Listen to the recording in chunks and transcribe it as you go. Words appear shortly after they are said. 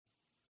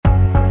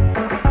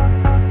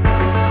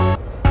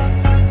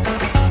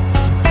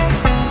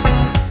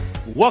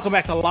Welcome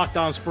back to Locked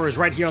On Spurs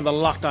right here on the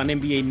Locked On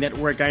NBA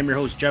Network. I'm your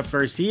host, Jeff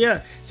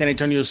Garcia, San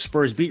Antonio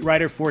Spurs beat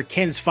writer for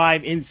Ken's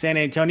 5 in San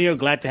Antonio.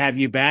 Glad to have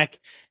you back.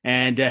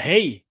 And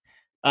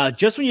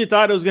just when you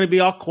thought it was going to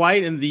be all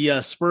quiet in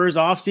the Spurs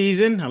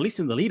offseason, at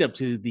least in the lead up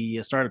to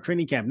the start of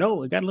training camp,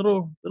 no, it got a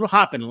little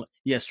hopping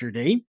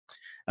yesterday.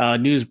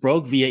 News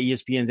broke via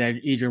ESPN's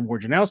Adrian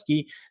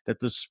Wojnarowski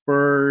that the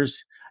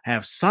Spurs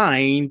have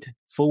signed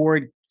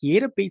forward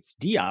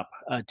Bates-Diop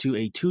to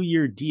a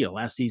 2-year deal.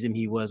 Last season,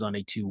 he was on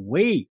a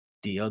 2-way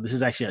deal. This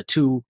is actually a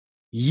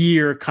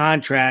 2-year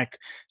contract.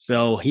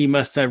 So he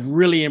must have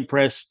really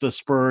impressed the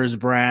Spurs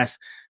brass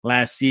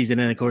last season.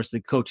 And of course,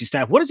 the coaching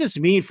staff. What does this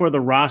mean for the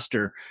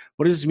roster?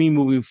 What does this mean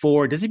moving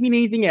forward? Does it mean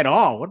anything at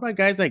all? What about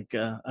guys like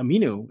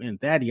Aminu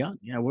and Thad Young?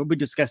 Yeah, we'll be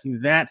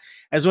discussing that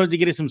as well as to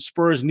get some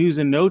Spurs news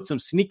and notes, some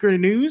sneaker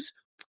news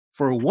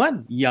for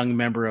one young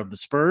member of the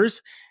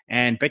Spurs.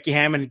 And Becky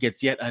Hammon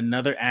gets yet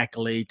another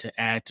accolade to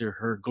add to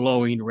her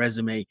glowing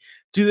resume.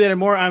 To that and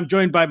more, I'm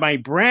joined by my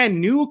brand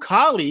new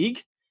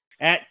colleague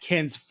at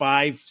Ken's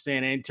 5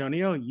 San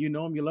Antonio. You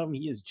know him, you love him.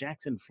 He is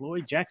Jackson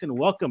Floyd. Jackson,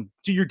 welcome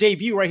to your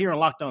debut right here on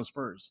Locked On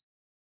Spurs.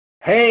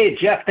 Hey,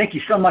 Jeff, thank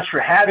you so much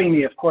for having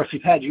me. Of course,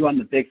 we've had you on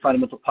the Big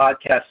Fundamental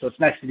podcast, so it's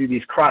nice to do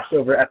these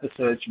crossover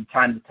episodes from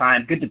time to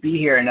time. Good to be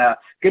here, and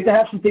good to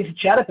have some things to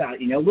chat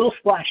about, little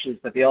splashes,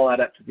 but they all add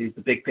up to the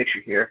big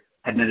picture here,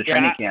 heading into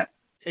training camp.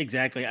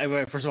 Exactly.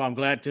 First of all, I'm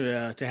glad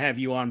to have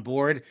you on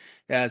board.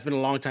 It's been a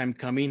long time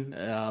coming.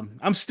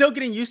 I'm still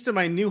getting used to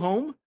my new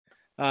home.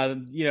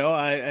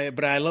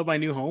 But I love my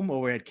new home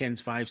over at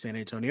Ken's 5 San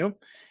Antonio.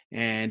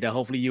 And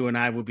hopefully you and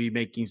I will be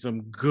making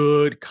some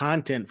good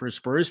content for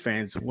Spurs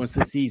fans once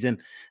the season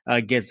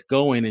gets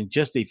going in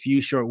just a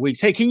few short weeks.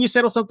 Hey, can you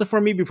settle something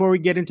for me before we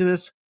get into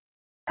this?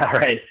 All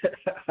right.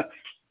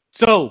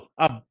 So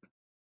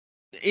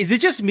is it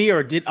just me,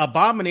 or did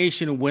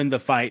Abomination win the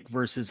fight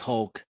versus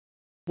Hulk?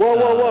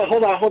 Whoa.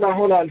 Hold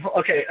on.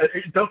 Okay.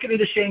 Don't get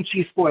into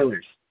Shang-Chi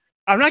spoilers.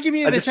 I'm not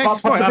giving you the Shang-Chi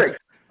spoilers.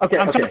 I'm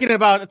talking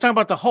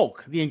about the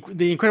Hulk,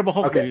 the Incredible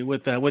Hulk movie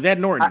with Ed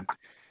Norton.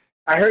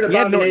 I heard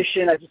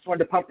Abomination. I just wanted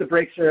to pump the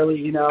brakes early,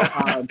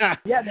 Yeah,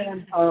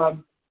 man.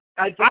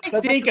 I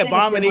think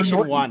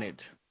Abomination won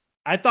it.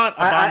 I thought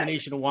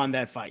Abomination won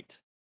that fight.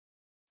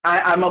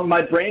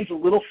 My brain's a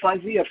little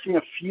fuzzy. I've seen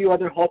a few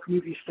other Hulk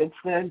movies since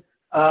then.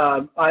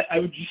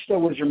 I just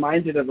was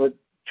reminded of a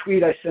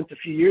tweet I sent a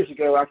few years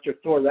ago after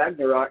Thor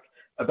Ragnarok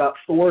about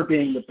Thor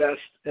being the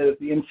best of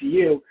the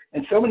MCU,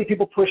 and so many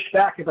people pushed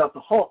back about the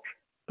Hulk.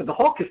 But the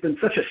Hulk has been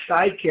such a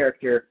side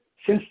character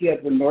since the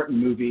Edward Norton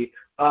movie.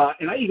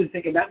 And I even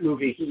think in that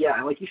movie,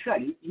 like you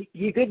said,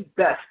 he did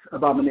best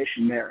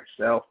Abomination there.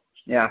 So,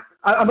 yeah,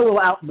 I'm a little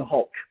out in the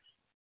Hulk.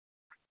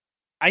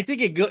 I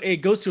think it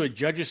goes to a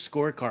judge's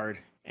scorecard,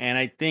 and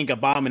I think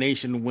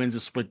Abomination wins a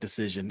split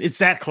decision. It's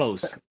that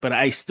close, but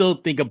I still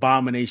think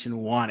Abomination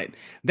won it.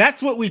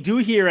 That's what we do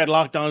here at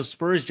Locked On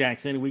Spurs,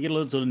 Jackson. We get a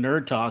little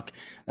nerd talk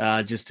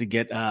just to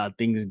get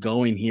things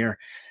going here.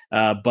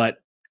 But,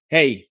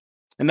 hey,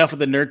 enough of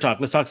the nerd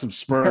talk. Let's talk some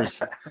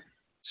Spurs.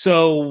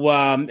 So,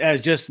 as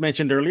just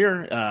mentioned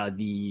earlier,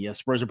 the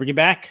Spurs are bringing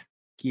back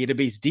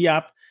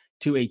Bates-Diop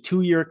to a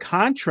 2-year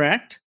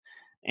contract,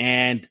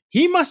 and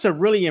he must have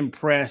really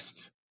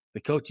impressed the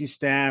coaching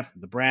staff,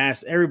 the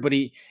brass,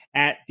 everybody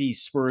at the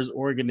Spurs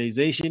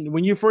organization.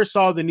 When you first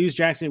saw the news,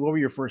 Jackson, what were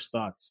your first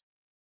thoughts?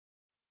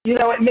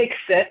 It makes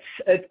sense.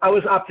 I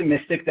was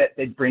optimistic that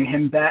they'd bring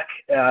him back.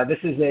 This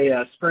is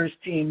a Spurs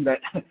team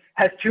that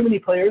has too many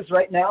players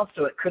right now,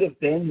 so it could have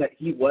been that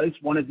he was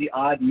one of the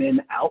odd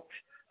men out.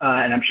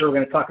 And I'm sure we're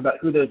going to talk about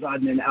who those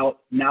odd men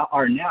out now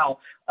are now.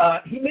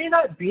 He may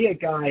not be a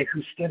guy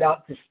who stood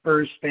out to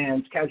Spurs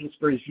fans, casual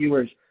Spurs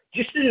viewers,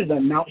 just due to the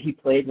amount he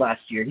played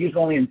last year. He was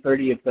only in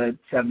 30 of the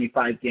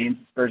 75 games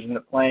the Spurs ended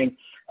up playing.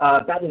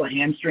 Battled a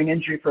hamstring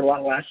injury for a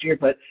lot of last year,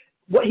 but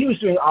what he was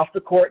doing off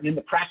the court and in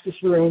the practice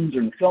rooms or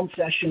in the film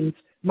sessions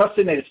must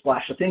have made a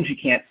splash of things you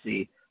can't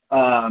see.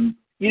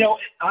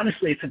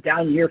 Honestly, it's a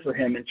down year for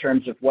him in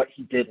terms of what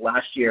he did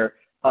last year,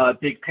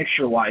 big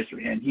picture-wise for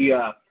him. He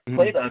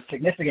played a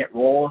significant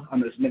role on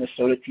those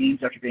Minnesota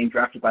teams after being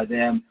drafted by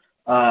them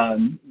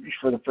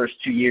for the first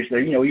 2 years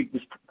there. He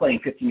was playing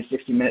 15 to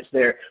 60 minutes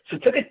there. So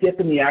took a dip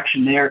in the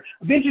action there.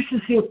 I'd be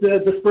interested to see what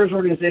the Spurs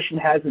organization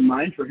has in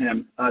mind for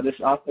him this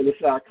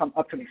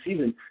upcoming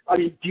season. I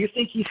mean, do you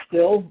think he's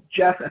still,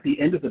 Jeff, at the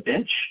end of the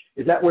bench?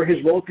 Is that where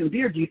his role is going to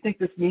be, or do you think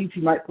this means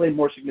he might play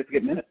more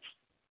significant minutes?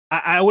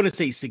 I wouldn't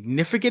say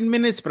significant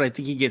minutes, but I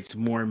think he gets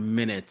more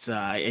minutes.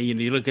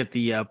 You look at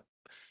the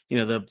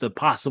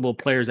possible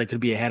players that could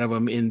be ahead of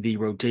him in the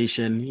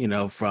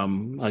rotation,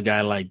 from a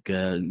guy like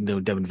Devin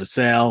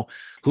Vassell.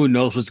 Who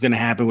knows what's going to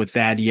happen with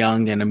Thad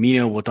Young and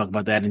Aminu? We'll talk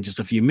about that in just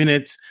a few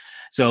minutes.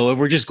 So if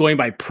we're just going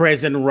by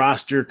present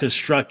roster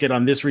constructed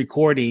on this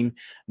recording,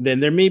 then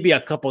there may be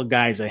a couple of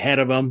guys ahead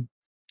of him.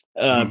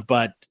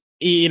 But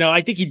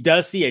I think he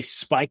does see a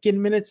spike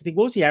in minutes. I think,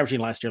 what was he averaging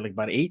last year? Like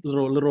about 8, a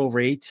little over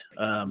 8.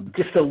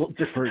 Just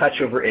a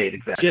touch over 8,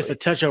 exactly. Just a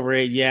touch over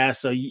 8, yeah.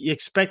 So you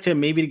expect him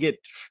maybe to get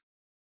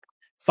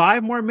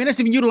 5 more minutes.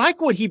 I mean, you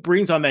like what he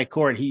brings on that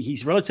court.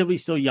 He's relatively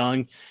still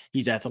young.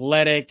 He's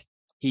athletic.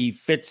 He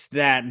fits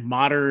that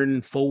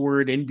modern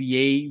forward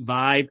NBA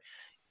vibe.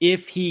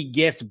 If he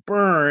gets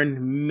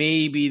burned,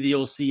 maybe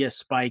you'll see a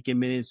spike in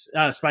minutes,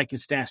 spike in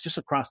stats just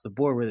across the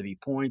board, whether it be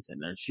points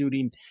and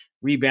shooting,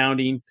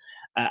 rebounding.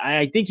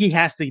 I think he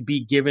has to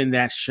be given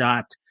that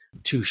shot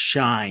to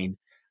shine.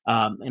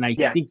 And I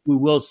think we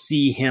will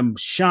see him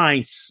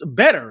shine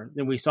better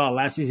than we saw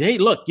last season. Hey,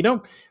 look,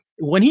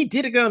 when he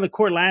did get on the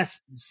court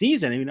last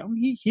season,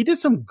 he did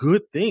some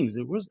good things.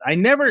 I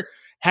never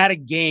had a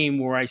game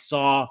where I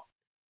saw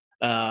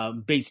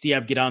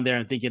Bates-Diop get on there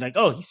and thinking like,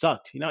 oh, he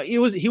sucked. He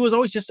was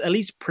always just at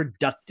least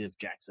productive,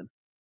 Jackson.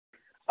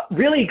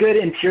 Really good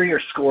interior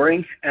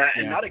scoring,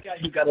 and not a guy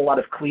who got a lot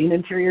of clean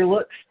interior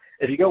looks.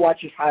 If you go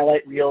watch his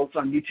highlight reels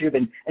on YouTube,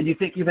 and you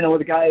think even though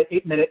the guy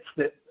 8 minutes,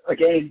 that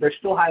again, there's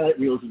still highlight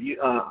reels of you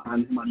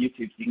on him on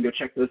YouTube, so you can go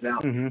check those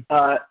out.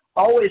 Mm-hmm.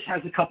 Always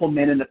has a couple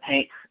men in the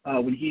paint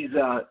when he's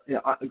going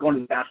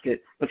to the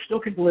basket, but still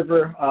can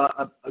deliver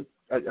a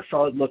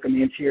solid look on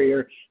the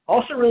interior.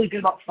 Also really good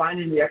about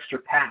finding the extra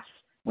pass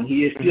when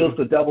he steals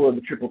the double or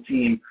the triple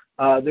team.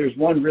 There's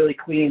one really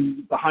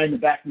clean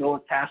behind-the-back Noah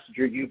pass to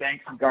Drew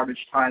Eubanks in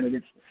garbage time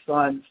against the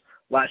Suns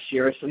last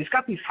year. So he's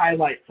got these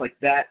highlights like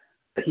that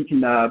he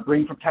can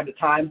bring from time to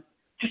time.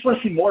 Just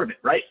want to see more of it,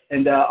 right?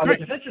 And on the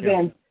defensive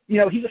end,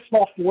 he's a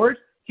small forward.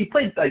 He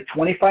played like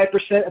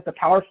 25% at the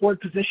power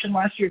forward position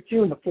last year,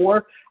 too, in the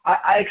 4.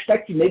 I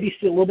expect you maybe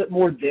see a little bit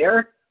more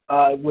there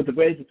with the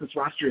way that this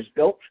roster is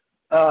built.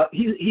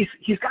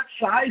 He's got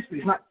size, but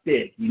he's not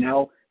big,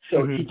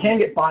 so he can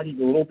get bodied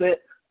a little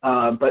bit,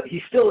 but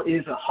he still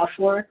is a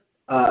hustler,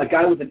 a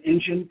guy with an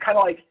engine, kind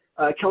of like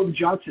Keldon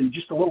Johnson,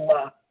 just a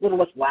little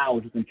less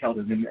loud than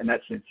Keldon in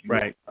that sense.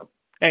 Right.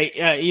 Hey,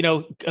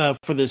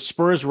 for the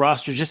Spurs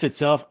roster just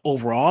itself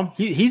overall,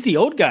 he's the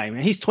old guy,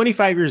 man. He's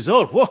 25 years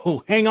old.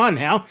 Whoa, hang on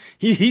now.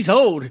 He's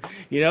old.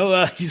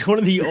 He's one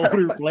of the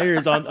older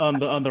players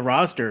on the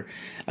roster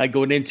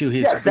going into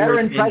his fourth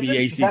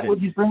NBA season. Is that what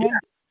he's bringing?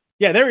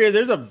 Yeah, there he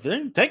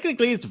is.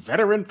 Technically, it's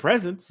veteran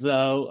presence.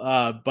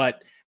 So,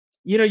 but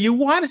you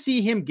want to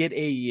see him get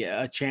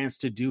a chance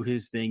to do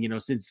his thing.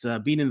 Since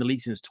being in the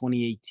league since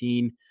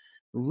 2018,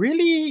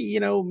 really,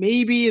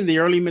 maybe in the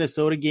early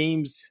Minnesota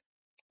games.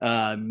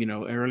 Early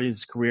in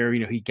his career,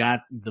 he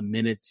got the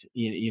minutes.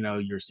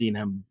 You're seeing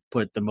him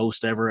put the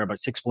most ever, about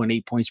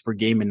 6.8 points per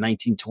game in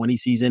 1920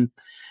 season.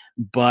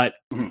 But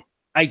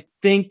I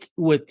think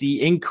with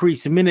the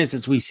increased minutes,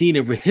 as we've seen,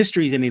 if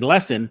history is any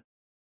lesson,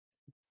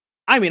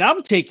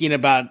 I'm taking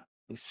about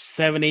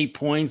 7-8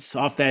 points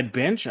off that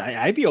bench.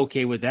 I'd be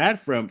okay with that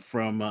from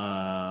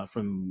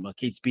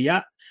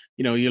Bates-Diop.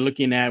 You're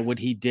looking at what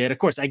he did. Of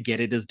course, I get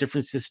it. It's a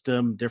different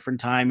system,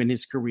 different time in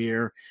his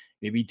career,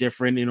 maybe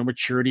different,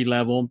 maturity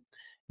level.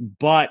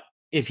 But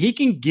if he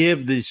can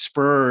give the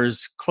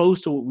Spurs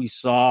close to what we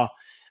saw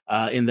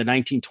in the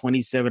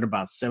 1927,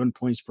 about 7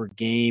 points per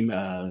game,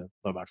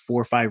 about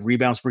 4 or 5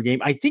 rebounds per game,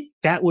 I think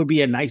that would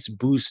be a nice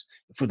boost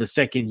for the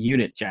second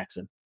unit,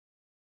 Jackson.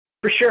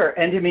 For sure.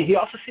 And he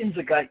also seems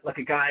like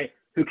a guy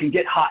who can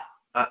get hot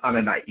on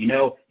a night.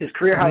 His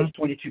career high is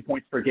 22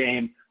 points per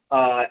game.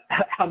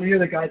 How many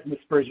other guys in the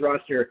Spurs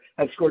roster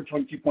have scored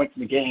 22 points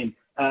in a game?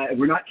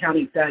 We're not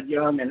counting Thad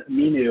Young and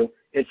Aminu.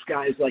 It's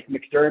guys like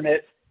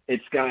McDermott.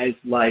 It's guys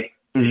like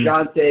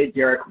DeJounte,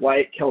 Derek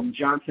White, Keldon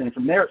Johnson. And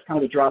from there, it's kind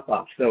of a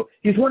drop-off. So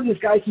he's one of those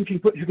guys who can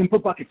put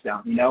buckets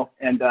down,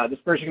 and the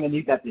Spurs are going to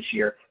need that this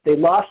year. They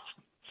lost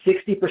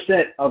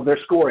 60% of their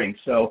scoring,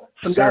 so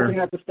some guys are going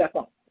to have to step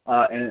up.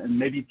 And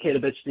maybe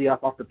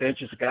Bates-Diop off the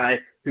bench is a guy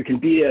who can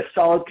be a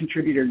solid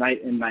contributor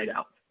night in, night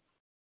out.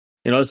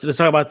 Let's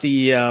talk about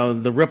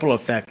the ripple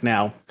effect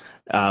now.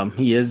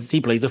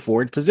 He plays the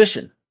forward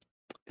position.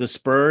 The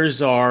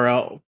Spurs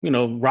are,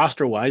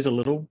 roster-wise a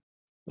little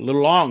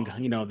long.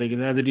 They can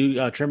have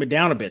to trim it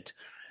down a bit.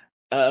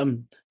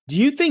 Do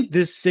you think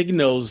this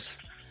signals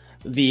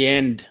the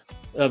end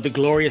of the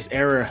glorious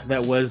era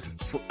that was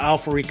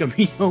Al-Farouq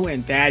Aminu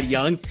and Thad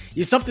Young?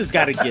 Something's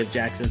got to give,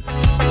 Jackson.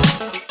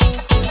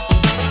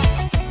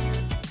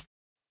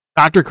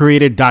 Doctor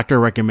created,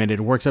 doctor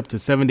recommended. Works up to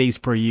 7 days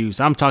per use.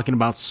 I'm talking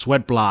about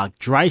Sweatblock.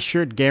 Dry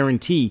shirt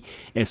guarantee.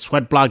 If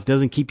Sweatblock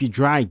doesn't keep you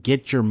dry,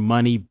 get your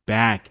money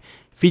back.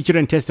 Featured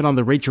and tested on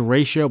the Rachel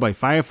Ray Show by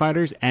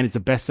firefighters, and it's a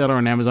bestseller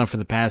on Amazon for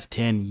the past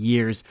 10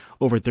 years.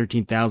 Over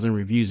 13,000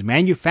 reviews.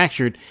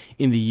 Manufactured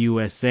in the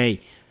USA.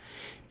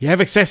 You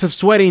have excessive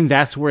sweating,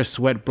 that's where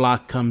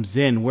Sweatblock comes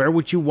in. Wear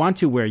what you want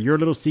to wear. Your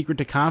little secret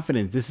to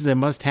confidence. This is a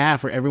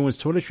must-have for everyone's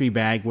toiletry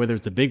bag, whether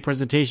it's a big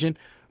presentation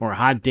or a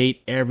hot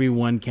date.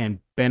 Everyone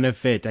can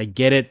benefit. I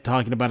get it.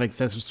 Talking about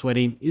excessive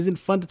sweating isn't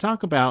fun to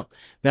talk about.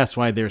 That's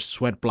why there's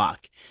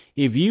Sweatblock.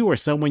 If you or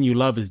someone you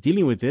love is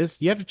dealing with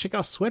this, you have to check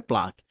out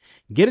Sweatblock.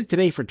 Get it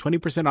today for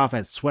 20% off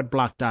at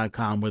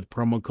sweatblock.com with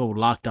promo code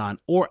LOCKEDON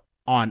or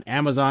on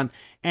Amazon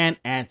and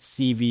at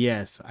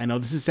CVS. I know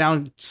this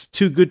sounds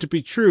too good to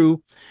be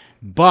true,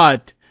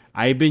 but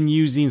I've been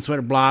using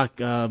Sweatblock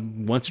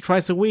once or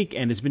twice a week,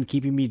 and it's been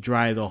keeping me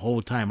dry the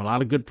whole time. A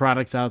lot of good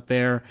products out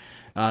there.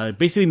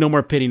 Basically, no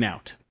more pitting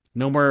out.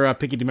 No more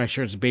picking my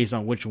shirts based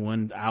on which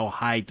one I'll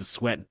hide the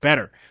sweat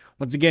better.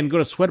 Once again, go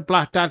to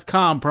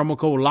sweatblock.com, promo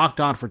code locked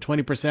on for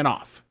 20%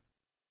 off.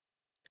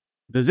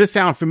 Does this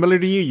sound familiar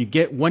to you? You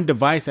get one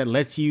device that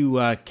lets you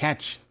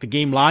catch the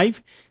game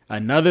live,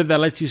 another that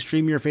lets you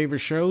stream your favorite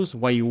shows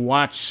while you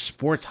watch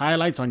sports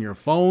highlights on your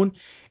phone,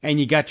 and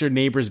you got your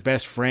neighbor's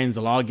best friends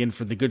log in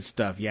for the good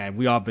stuff. Yeah,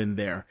 we all been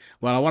there.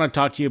 Well, I want to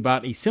talk to you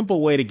about a simple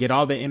way to get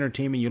all the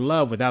entertainment you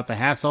love without the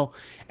hassle,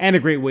 and a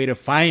great way to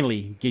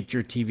finally get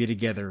your TV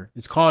together.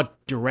 It's called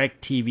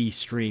DirecTV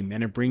Stream,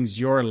 and it brings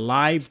your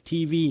live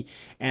TV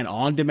and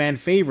on-demand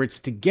favorites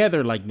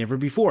together like never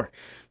before.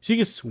 So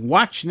you can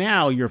watch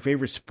now your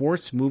favorite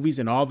sports, movies,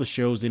 and all the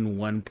shows in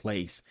one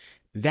place.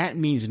 That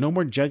means no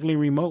more juggling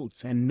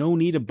remotes and no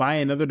need to buy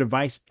another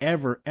device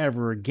ever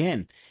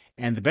again.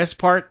 And the best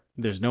part,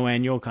 there's no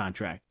annual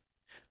contract.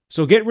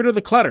 So get rid of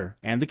the clutter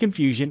and the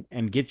confusion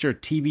and get your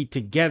TV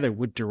together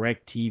with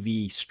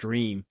DirecTV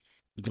Stream.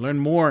 You can learn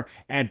more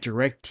at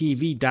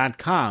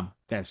directtv.com.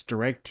 That's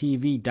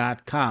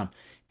directtv.com.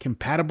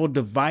 Compatible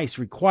device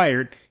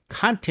required.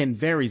 Content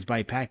varies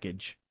by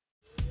package.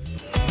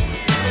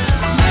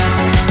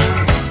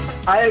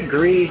 I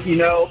agree.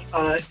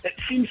 It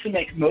seems to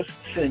make most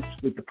sense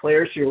with the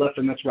players who are left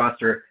on this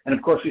roster. And,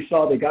 of course, we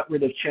saw they got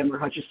rid of Chandler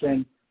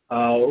Hutchison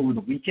over the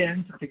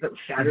weekend. I think that was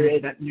Saturday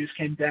that news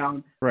came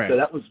down. Right. So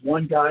that was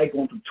one guy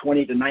going from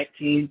 20 to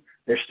 19.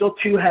 They're still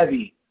too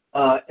heavy.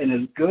 And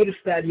as good as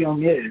Thad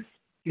Young is,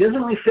 he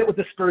doesn't really fit what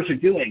the Spurs are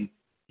doing.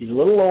 He's a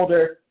little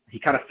older. He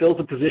kind of fills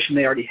a position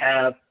they already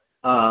have.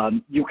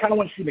 You kind of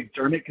want to see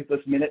McDermott get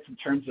those minutes in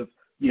terms of,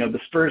 the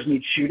Spurs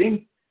need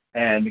shooting.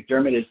 And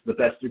McDermott is the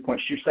best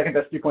three-point shooter, second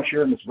best three-point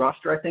shooter in this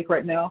roster, I think,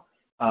 right now.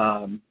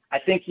 I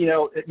think,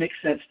 it makes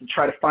sense to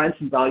try to find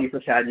some value for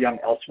Thad Young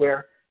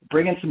elsewhere,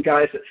 bring in some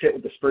guys that fit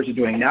what the Spurs are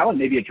doing now, and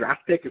maybe a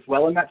draft pick as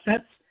well in that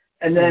sense.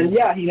 And then,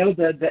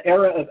 the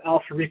era of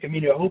Al-Farouq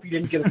Aminu, I hope he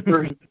didn't get a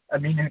Spurs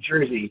Aminu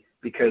jersey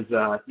because,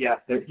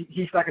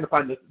 he's not going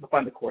to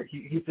find the court.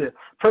 He's a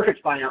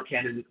perfect buyout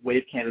candidate,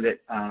 wave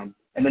candidate, and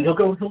then he'll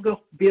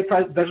go be a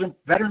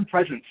veteran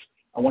presence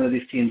on one of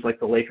these teams like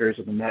the Lakers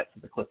or the Nets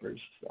or the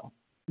Clippers. So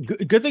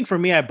good thing for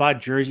me, I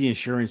bought jersey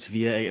insurance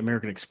via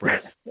American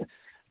Express.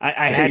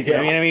 I had to.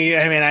 I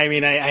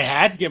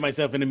had to get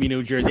myself an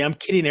Amino jersey. I'm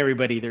kidding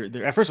everybody.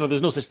 First of all,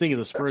 there's no such thing as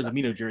a Spurs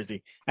Amino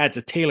jersey. I had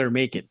to tailor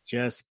make it.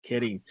 Just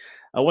kidding.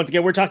 Once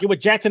again, we're talking with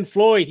Jackson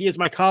Floyd. He is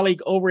my colleague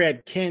over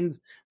at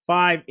Ken's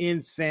 5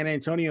 in San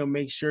Antonio.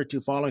 Make sure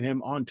to follow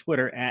him on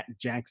Twitter at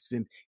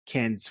Jackson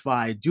Ken's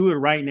 5. Do it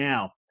right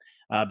now.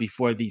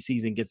 Before the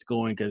season gets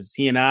going, because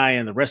he and I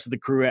and the rest of the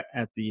crew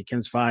at the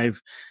Ken's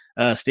 5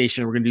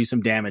 station, we're going to do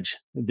some damage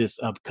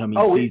this upcoming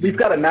season. We've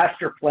got a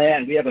master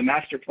plan. We have a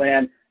master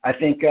plan. I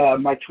think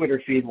my Twitter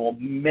feed will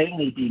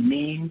mainly be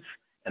memes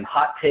and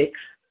hot takes.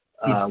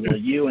 Will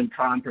you and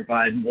Tom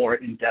provide more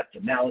in-depth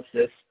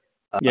analysis?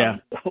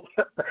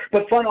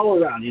 But fun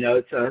all around.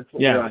 It's what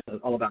we're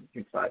all about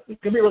Ken's 5.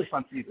 It's going to be a really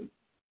fun season.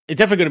 It's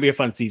definitely going to be a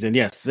fun season,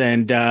 yes.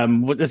 And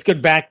let's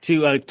get back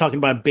to talking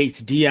about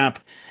Bates-Diop.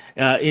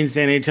 In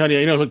San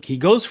Antonio, look, he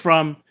goes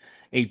from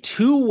a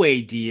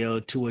two-way deal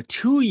to a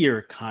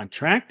 2-year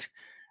contract.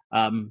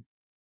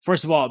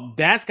 First of all,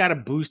 that's got to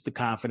boost the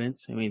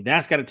confidence.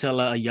 That's got to tell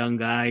a young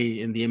guy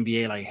in the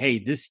NBA, like, hey,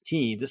 this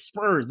team, the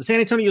Spurs, the San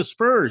Antonio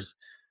Spurs,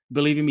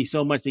 believe in me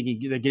so much they're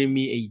giving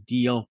me a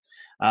deal.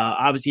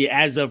 Obviously,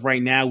 as of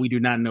right now, we do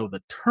not know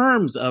the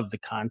terms of the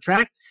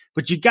contract,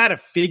 but you got to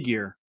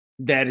figure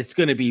that it's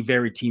going to be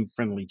very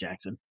team-friendly,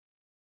 Jackson.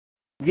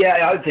 Yeah,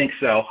 I would think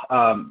so.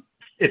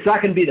 It's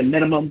not going to be the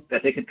minimum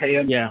that they could pay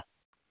him. Yeah.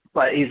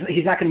 But he's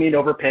not going to be an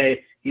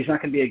overpay. He's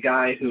not going to be a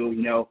guy who,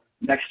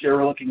 next year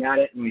we're looking at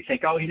it and we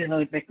think, oh, he didn't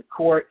really make the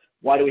court.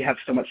 Why do we have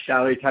so much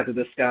salary tied to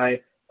this guy?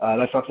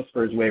 That's not the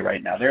Spurs way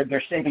right now.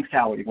 They're saving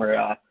salary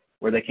where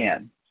they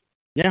can.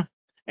 Yeah.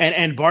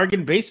 And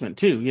bargain basement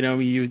too.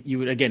 You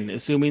would, again,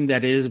 assuming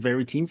that it is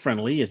very team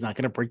friendly, it's not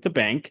going to break the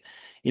bank.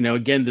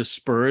 Again, the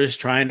Spurs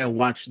trying to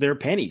watch their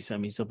pennies.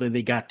 Something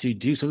they got to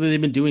do, something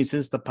they've been doing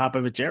since the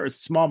Popovich era. It's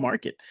a small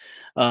market.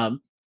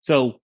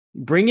 So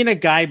bringing a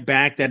guy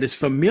back that is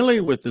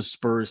familiar with the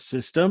Spurs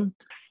system,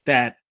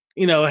 that,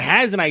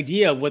 has an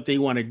idea of what they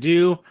want to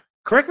do.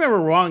 Correct me if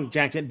I'm wrong,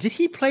 Jackson. Did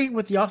he play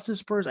with the Austin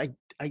Spurs? I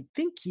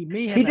think he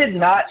may have. He did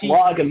not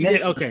log a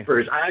minute with the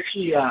Spurs. I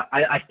actually,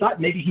 I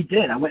thought maybe he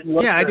did. I went and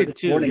looked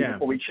this morning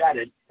before we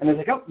chatted, and I was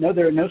like, oh, no,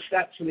 there are no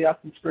stats for the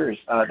Austin Spurs.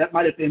 That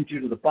might have been due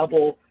to the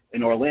bubble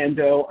in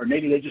Orlando, or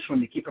maybe they just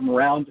wanted to keep him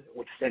around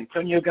with the San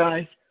Antonio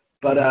guys.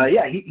 But,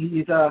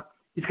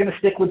 he's going to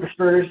stick with the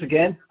Spurs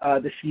again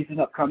this season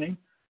upcoming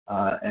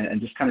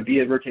and just kind of be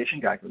a rotation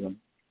guy for them.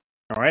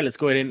 All right, let's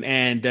go ahead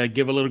and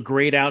give a little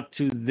grade out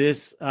to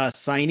this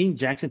signing.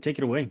 Jackson, take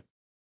it away.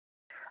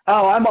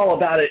 Oh, I'm all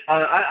about it.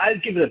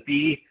 I'd give it a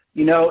B.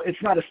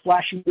 It's not a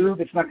splashy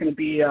move. It's not going to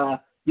be,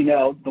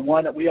 the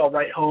one that we all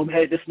write home,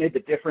 hey, this made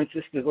the difference,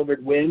 this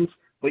delivered wins.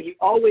 But you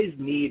always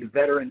need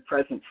veteran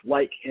presence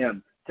like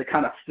him to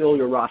kind of fill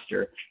your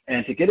roster.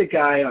 And to get a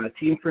guy on a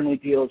team-friendly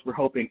deal, as we're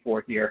hoping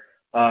for here,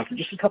 for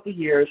just a couple of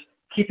years,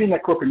 keeping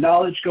that corporate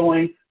knowledge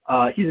going.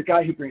 He's a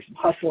guy who brings some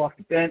hustle off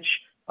the bench.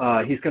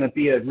 He's going to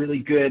be a really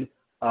good,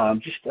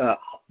 not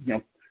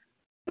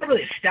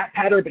really a stat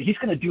pattern, but he's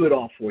going to do it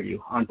all for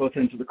you on both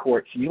ends of the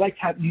court. So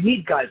you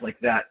need guys like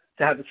that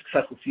to have a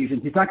successful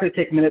season. He's not going to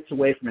take minutes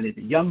away from any of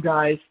the young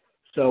guys.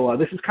 So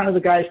this is kind of the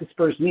guys the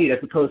Spurs need, as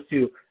opposed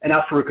to an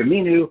Al-Farouq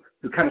Aminu,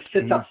 who kind of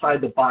sits outside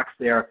the box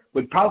there,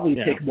 would probably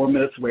take more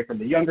minutes away from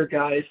the younger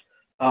guys.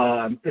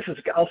 This is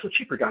also a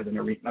cheaper guy than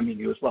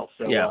Aminu as well.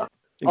 So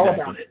all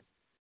about it.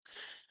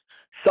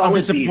 I'm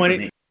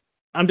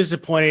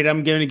disappointed.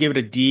 I'm going to give it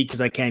a D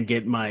because I can't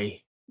get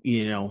my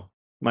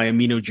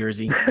Amino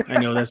jersey. I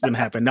know that's going to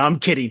happen. No, I'm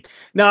kidding.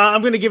 No, I'm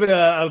going to give it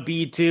a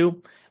B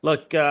too.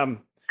 Look,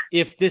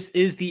 if this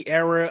is the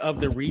era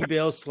of the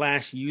rebuild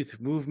 / youth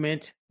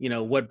movement,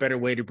 what better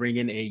way to bring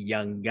in a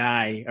young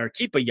guy or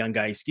keep a young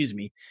guy,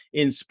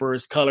 in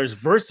Spurs colors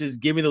versus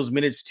giving those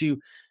minutes to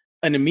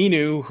an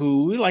Aminu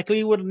who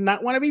likely would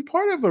not want to be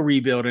part of a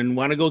rebuild and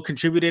want to go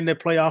contribute in the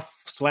playoff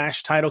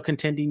 / title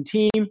contending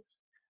team.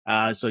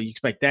 So you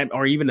expect that,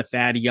 or even a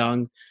Thad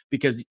Young,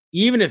 because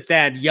even if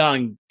Thad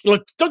Young,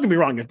 look, don't get me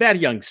wrong, if Thad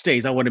Young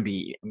stays, I wouldn't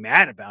be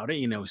mad about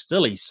it.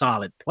 Still a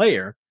solid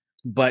player,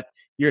 but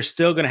you're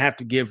still going to have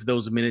to give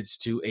those minutes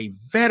to a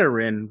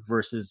veteran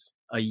versus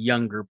a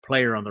younger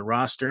player on the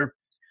roster.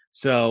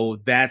 So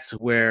that's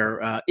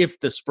where, if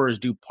the Spurs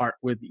do part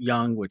with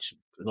Young, which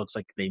it looks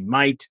like they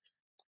might,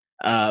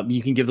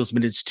 you can give those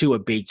minutes to a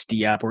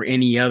Bates-Diop or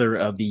any other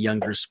of the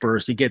younger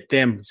Spurs to get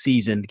them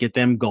seasoned, get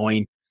them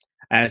going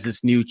as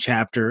this new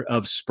chapter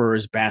of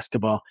Spurs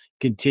basketball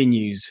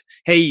continues.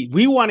 Hey,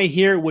 we want to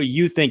hear what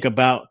you think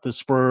about the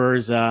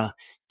Spurs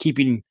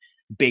keeping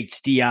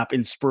Bates-Diop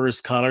in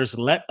Spurs colors.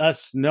 Let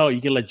us know. You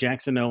can let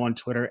Jackson know on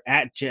Twitter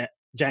at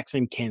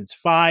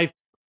JacksonKens5.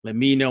 Let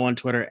me know on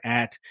Twitter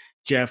at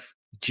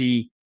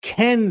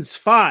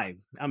JeffGKens5.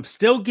 I'm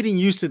still getting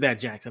used to that,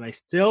 Jackson. I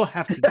still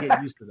have to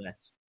get used to that.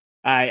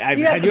 I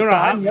don't know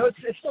how.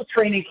 It's still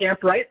training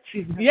camp, right?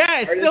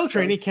 It's still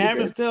training camp.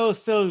 It's still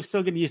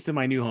getting used to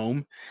my new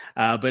home.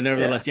 But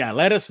nevertheless,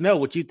 let us know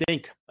what you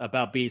think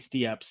about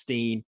Bates-Diop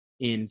staying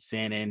in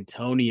San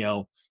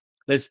Antonio.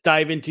 Let's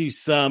dive into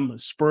some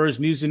Spurs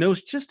news and notes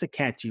just to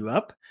catch you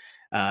up,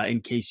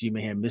 in case you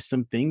may have missed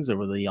some things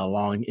over the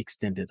long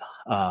extended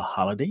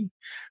holiday.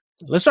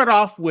 Let's start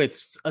off with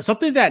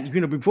something that,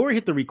 before we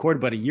hit the record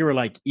button, you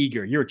were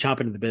eager. You were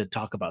chomping at the bit to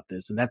talk about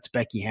this, and that's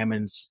Becky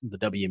Hammon's the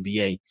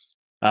WNBA.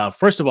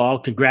 First of all,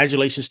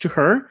 congratulations to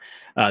her.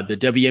 The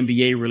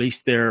WNBA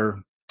released their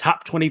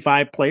top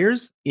 25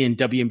 players in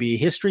WNBA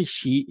history.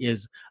 She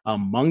is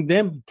among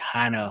them.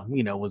 Kind of,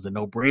 was a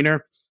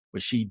no-brainer.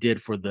 What she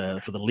did for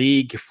the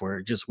league,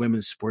 for just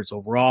women's sports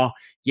overall.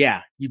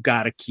 Yeah, you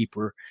got to keep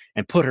her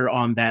and put her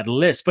on that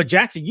list. But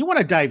Jackson, you want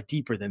to dive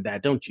deeper than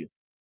that, don't you?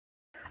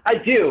 I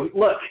do.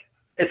 Look,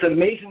 it's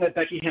amazing that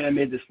Becky Hammon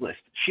made this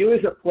list. She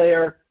was a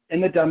player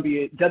in the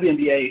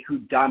WNBA who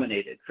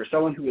dominated. For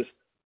someone who was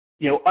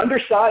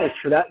undersized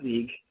for that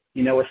league,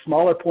 a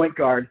smaller point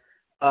guard,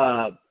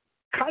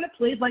 kind of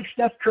played like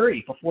Steph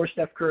Curry before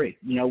Steph Curry.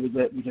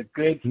 Was a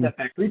good step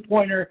back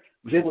 3-pointer,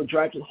 was able to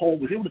drive to the hole,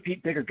 was able to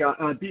beat bigger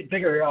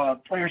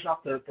players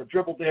off the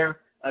dribble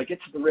there,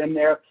 get to the rim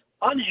there.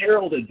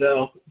 Unheralded,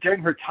 though,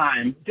 during her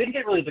time, didn't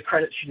get really the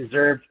credit she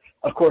deserved.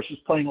 Of course, was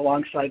playing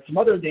alongside some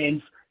other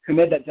names who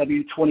made that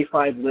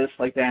W25 list,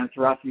 like Diana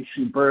Taurasi,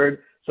 Sue Bird.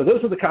 So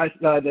those are the guys,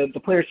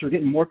 the players who are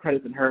getting more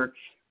credit than her.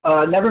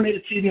 Never made a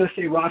Team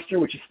USA roster,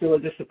 which is still a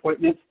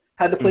disappointment.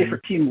 Had to play for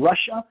Team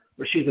Russia,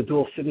 where she's a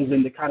dual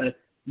citizen, to kind of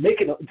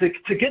make it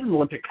to get an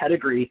Olympic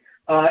pedigree.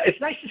 It's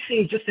nice to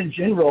see, just in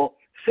general,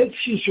 since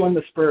she's joined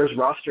the Spurs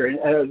roster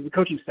and the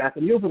coaching staff,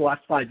 and over the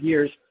last 5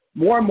 years,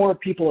 more and more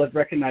people have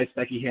recognized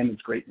Becky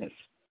Hammon's greatness.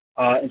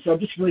 And so I'm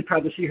just really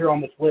proud to see her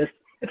on this list.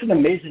 It's an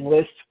amazing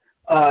list.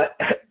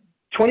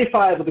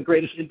 25 of the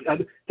greatest.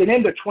 They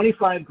named their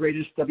 25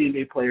 greatest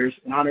WNBA players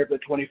in honor of their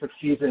 25th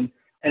season.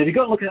 And if you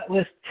go and look at that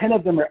list, 10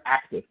 of them are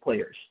active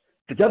players.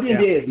 The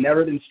WNBA has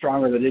never been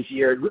stronger than it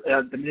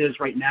is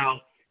right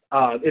now.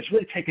 It's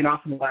really taken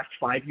off in the last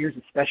 5 years,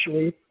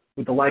 especially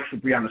with the likes of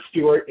Breanna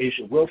Stewart,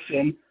 Asia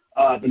Wilson,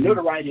 the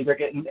notoriety they're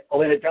getting,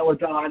 Elena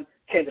Deladon,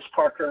 Candace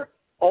Parker.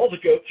 All the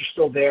GOATs are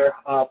still there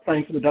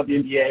playing for the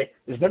WNBA.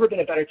 There's never been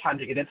a better time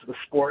to get into the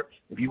sport.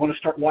 If you want to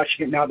start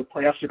watching it now, the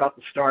playoffs are about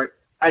to start.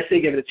 I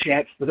say give it a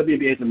chance. The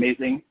WNBA is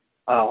amazing.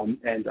 I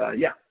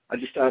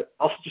just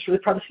also just really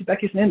proud to see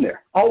Becky's name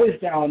there. Always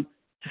down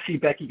to see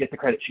Becky get the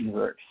credit she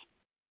deserves.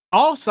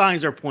 All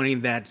signs are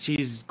pointing that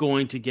she's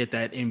going to get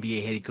that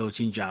NBA head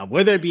coaching job,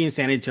 whether it be in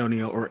San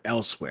Antonio or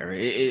elsewhere.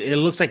 It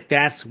looks like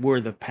that's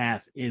where the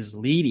path is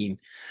leading.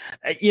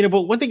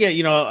 But one thing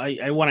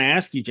I want to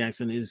ask you,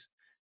 Jackson, is,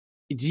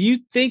 do you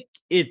think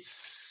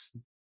it's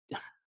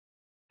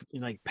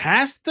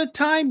past the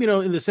time,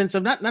 in the sense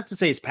of not to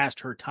say it's past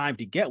her time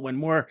to get one,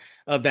 more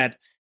of that,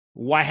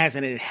 why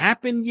hasn't it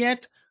happened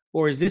yet?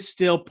 Or is this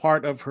still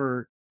part of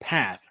her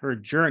path, her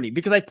journey?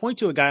 Because I point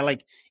to a guy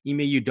like Ime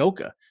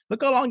Udoka.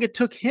 Look how long it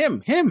took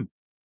him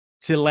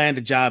to land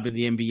a job in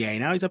the NBA.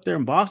 Now he's up there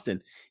in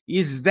Boston.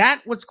 Is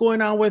that what's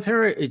going on with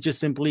her? It's just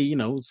simply,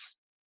 it's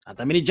not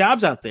that many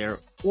jobs out there.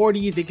 Or do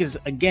you think is,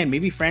 again,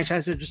 maybe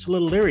franchises are just a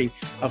little leery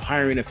of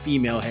hiring a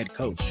female head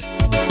coach?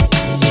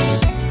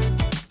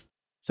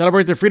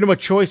 Celebrate the freedom of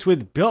choice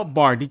with Built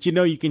Bar. Did you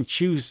know you can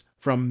choose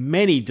from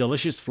many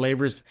delicious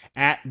flavors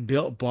at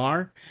Built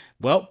Bar?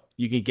 Well,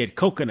 you can get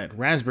coconut,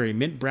 raspberry,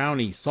 mint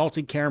brownie,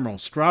 salted caramel,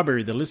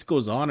 strawberry. The list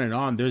goes on and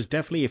on. There's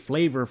definitely a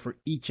flavor for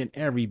each and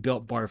every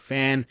Built Bar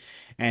fan.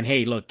 And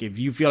hey, look, if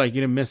you feel like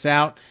you're going to miss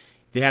out,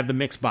 they have the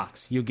mix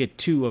box. You'll get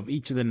 2 of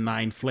each of the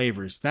 9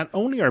 flavors. Not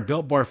only are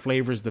Built Bar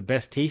flavors the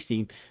best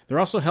tasting, they're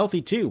also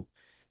healthy too.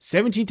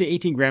 17 to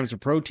 18 grams of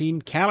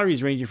protein,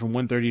 calories ranging from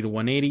 130 to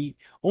 180,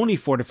 only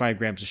 4 to 5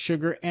 grams of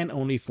sugar, and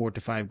only 4 to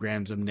 5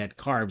 grams of net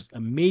carbs.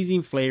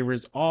 Amazing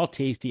flavors, all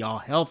tasty, all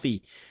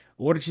healthy.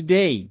 Order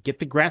today. Get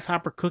the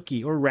grasshopper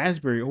cookie or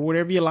raspberry or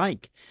whatever you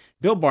like.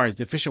 Built Bar is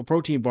the official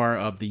protein bar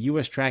of the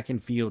U.S. track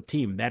and field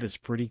team. That is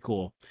pretty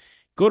cool.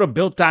 Go to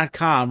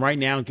Built.com right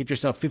now and get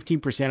yourself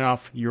 15%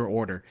 off your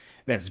order.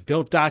 That's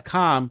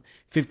Built.com,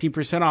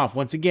 15% off.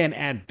 Once again,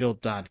 at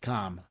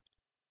Built.com.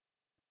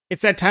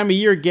 It's that time of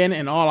year again,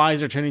 and all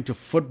eyes are turning to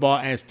football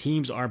as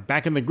teams are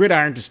back in the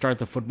gridiron to start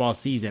the football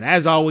season.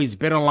 As always,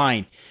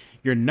 BetOnline,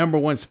 your number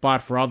one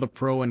spot for all the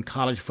pro and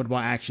college football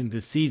action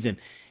this season.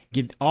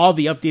 Get all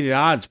the updated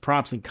odds,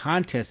 props, and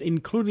contests,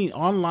 including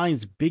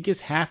online's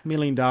biggest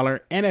 $500,000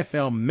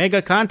 NFL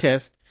mega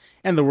contest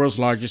and the world's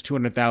largest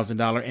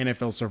 $200,000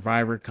 NFL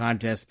Survivor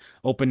contest,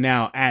 open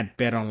now at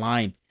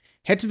BetOnline.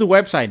 Head to the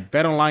website,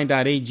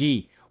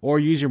 betonline.ag, or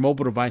use your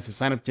mobile device to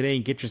sign up today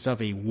and get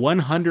yourself a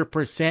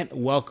 100%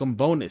 welcome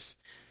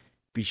bonus.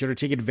 Be sure to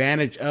take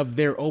advantage of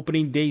their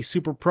opening day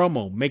super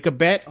promo. Make a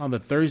bet on the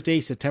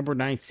Thursday, September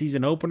 9th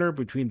season opener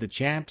between the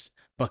champs,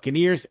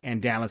 Buccaneers,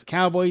 and Dallas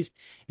Cowboys.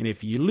 And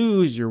if you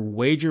lose, your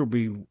wager will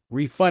be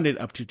refunded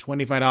up to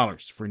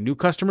 $25 for new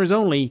customers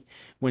only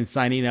when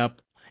signing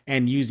up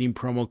and using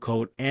promo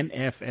code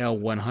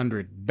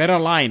NFL100.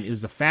 BetOnline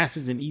is the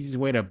fastest and easiest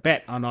way to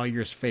bet on all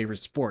your favorite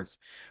sports.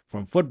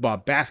 From football,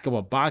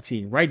 basketball,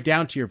 boxing, right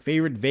down to your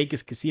favorite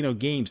Vegas casino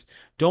games.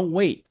 Don't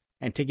wait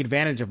and take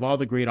advantage of all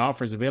the great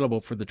offers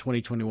available for the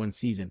 2021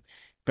 season.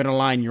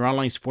 BetOnline, your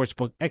online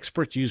sportsbook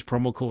experts, use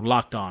promo code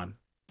LOCKEDON.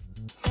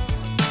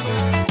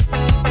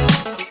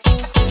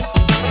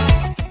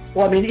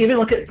 Well, I mean, even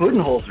look at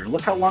Budenholzer.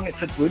 Look how long it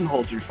took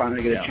Budenholzer to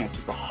finally get a chance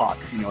with the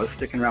Hawks,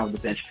 sticking around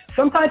with the bench.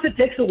 Sometimes it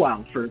takes a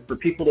while for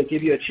people to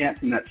give you a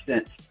chance in that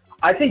stint.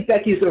 I think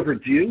Becky's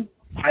overdue.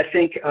 I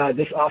think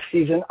this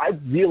offseason, I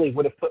really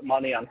would have put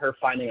money on her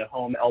finding a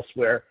home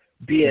elsewhere,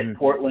 be it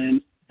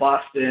Portland,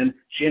 Boston.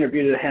 She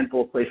interviewed at a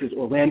handful of places.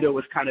 Orlando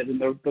was kind of in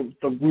the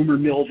rumor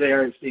mill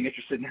there as being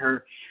interested in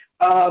her.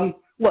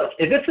 Look,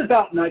 if it's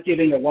about not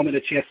giving a woman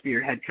a chance to be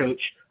your head coach,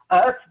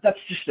 that's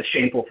just a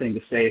shameful thing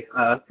to say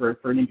for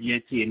an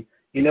NBA team.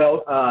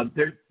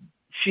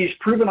 She's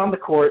proven on the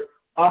court,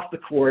 off the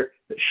court,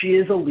 that she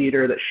is a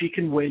leader, that she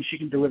can win, she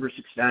can deliver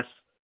success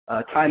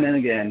time and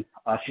again.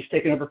 She's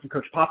taken over from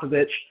Coach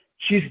Popovich.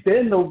 She's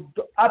been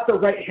at the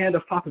right hand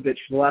of Popovich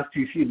for the last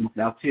 2 seasons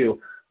now, too.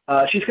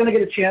 She's going to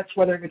get a chance,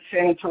 whether it's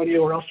San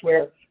Antonio or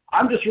elsewhere.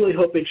 I'm just really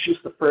hoping she's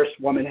the first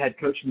woman head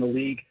coach in the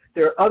league.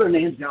 There are other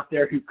names out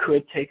there who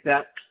could take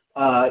that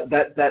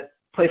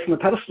place on the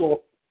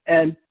pedestal.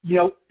 And,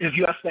 if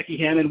you ask Becky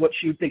Hammon what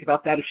she would think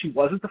about that if she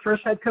wasn't the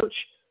first head coach,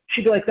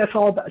 she'd be like, that's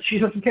all about, she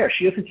doesn't care.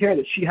 She doesn't care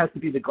that she has to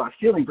be the glass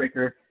ceiling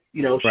breaker.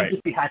 She'd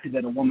just be happy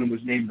that a woman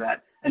was named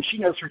that. And she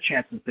knows her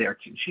chances there,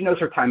 too. She knows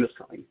her time is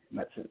coming in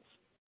that sense.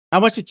 How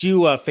much did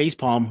you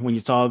facepalm when you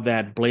saw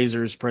that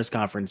Blazers press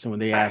conference and when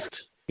they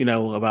asked,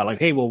 about like,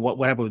 hey, well,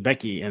 what happened with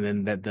Becky? And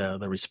then that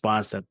the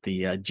response that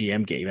the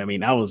GM gave. I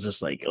mean, I was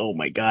just like, oh,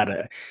 my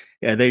God.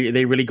 Are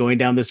they really going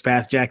down this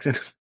path, Jackson?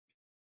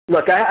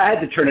 Look, I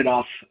had to turn it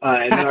off,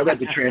 and then I read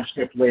the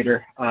transcript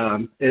later.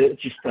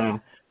 It's just, I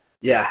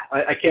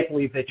can't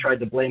believe they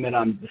tried to blame it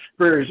on the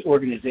Spurs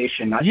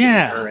organization, not giving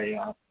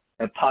her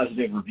a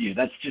positive review.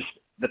 That's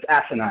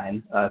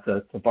asinine,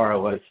 to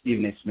borrow a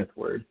Stephen A. Smith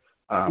word.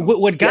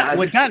 What got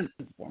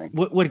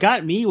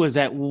me was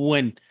that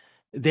when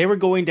they were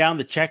going down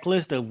the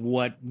checklist of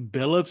what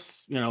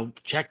Billups,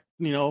 checked,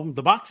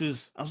 the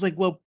boxes, I was like,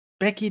 well,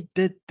 Becky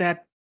did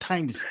that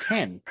times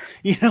 10,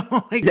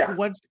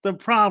 what's the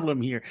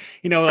problem here?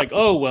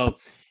 Oh, well,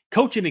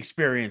 coaching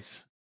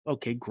experience.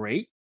 Okay,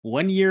 great.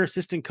 1 year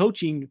assistant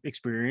coaching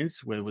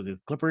experience with the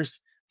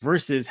Clippers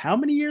versus how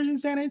many years in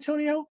San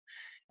Antonio?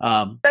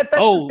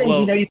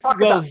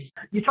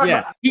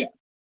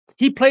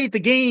 He played the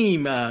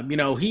game.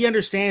 He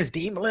understands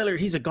Dame Lillard.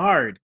 He's a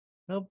guard.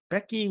 Well,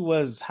 Becky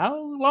was how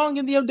long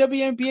in the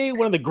WNBA?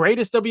 One of the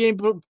greatest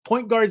WNBA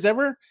point guards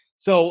ever.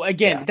 So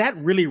again, that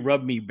really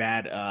rubbed me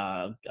bad,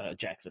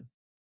 Jackson.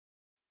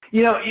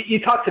 You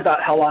talked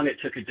about how long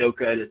it took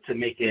Udoka to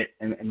make it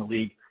in the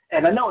league.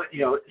 And I know,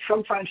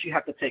 sometimes you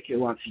have to take your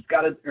lumps. You've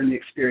got to earn the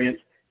experience.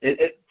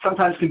 It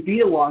sometimes can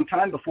be a long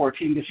time before a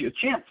team gives you a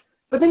chance.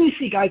 But then you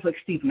see guys like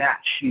Steve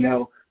Nash,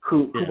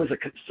 who was a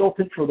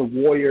consultant for the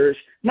Warriors,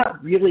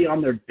 not really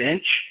on their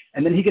bench,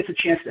 and then he gets a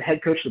chance to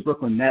head coach the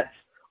Brooklyn Nets.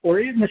 Or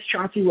even this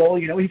Chauncey role,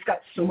 he's got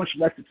so much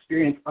less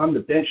experience on the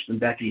bench than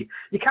Becky.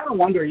 You kind of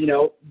wonder,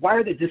 why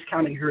are they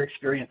discounting her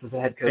experience as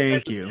a head coach,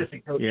 as an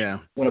assistant coach,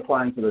 when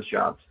applying for those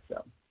jobs?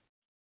 So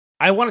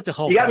I wanted to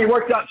Hulk. You got me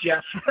worked up,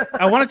 Jeff.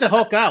 I wanted to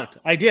Hulk out.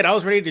 I did. I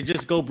was ready to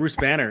just go Bruce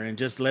Banner and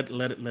just let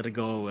it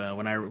go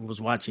when I was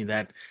watching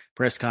that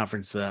press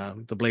conference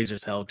the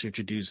Blazers held to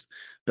introduce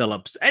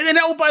Billups. And then,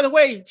 oh, by the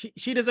way,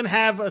 she doesn't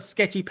have a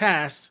sketchy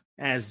past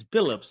as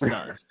Billups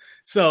does.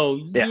 So,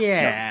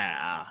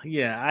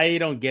 I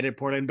don't get it,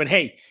 Portland. But,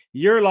 hey,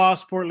 your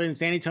loss, Portland,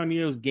 San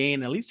Antonio's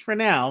gain, at least for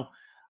now.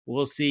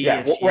 We'll see.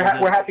 Yeah,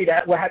 we're happy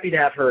to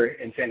have her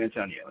in San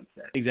Antonio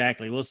instead.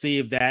 Exactly. We'll see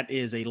if that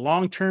is a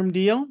long-term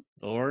deal,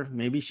 or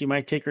maybe she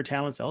might take her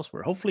talents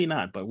elsewhere. Hopefully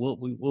not, but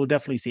we'll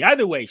definitely see.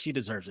 Either way, she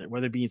deserves it,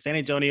 whether it be in San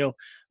Antonio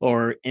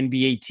or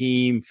NBA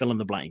team, fill in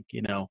the blank.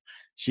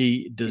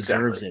 She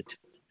deserves it.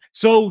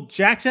 So,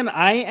 Jackson,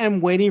 I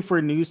am waiting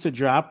for news to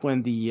drop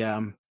when the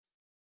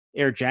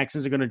Air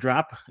Jacksons are going to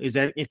drop. Is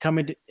that it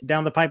coming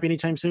down the pipe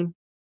anytime soon?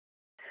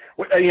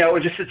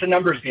 It's a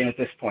numbers game at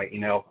this point.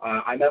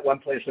 I met one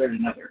place there to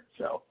another,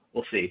 so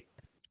we'll see.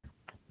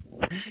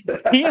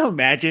 Can you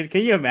imagine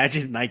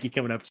Nike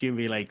coming up to you and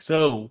be like,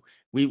 "So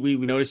we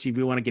noticed we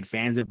want to get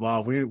fans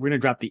involved. We're going to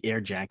drop the Air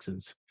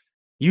Jacksons.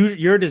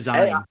 Your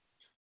design." Hey,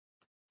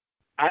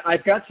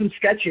 I've got some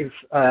sketches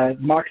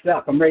mocked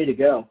up. I'm ready to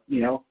go.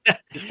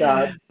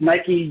 Just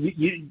Nike.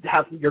 You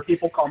have your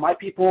people call my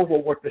people.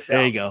 We'll work this out.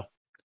 There you go.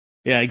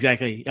 Yeah,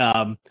 exactly.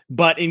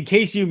 But in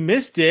case you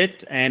missed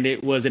it, and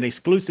it was an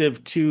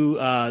exclusive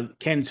to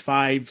Ken's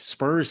 5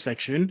 Spurs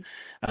section,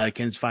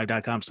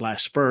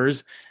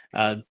 kens5.com/Spurs,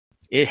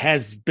 it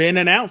has been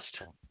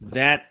announced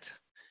that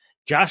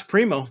Josh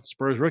Primo,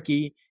 Spurs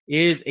rookie,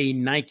 is a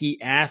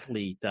Nike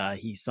athlete.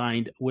 He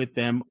signed with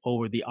them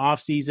over the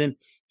offseason.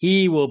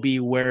 He will be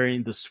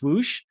wearing the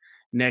swoosh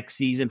next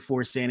season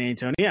for San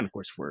Antonio and, of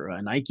course, for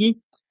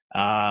Nike.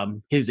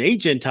 His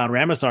agent, Todd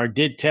Ramasar,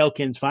 did tell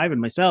Kens 5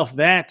 and myself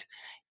that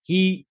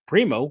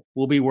Primo,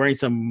 will be wearing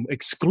some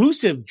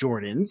exclusive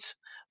Jordans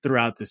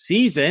throughout the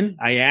season.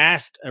 I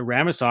asked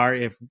Ramasar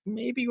if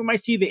maybe we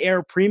might see the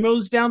Air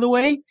Primos down the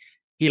way.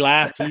 He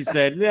laughed. He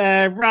said,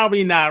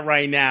 probably not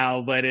right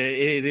now, but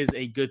it is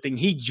a good thing.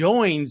 He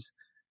joins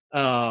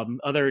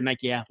other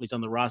Nike athletes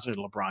on the roster,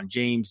 LeBron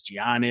James,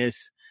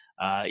 Giannis,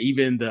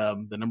 even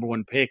the number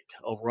 1 pick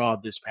overall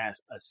this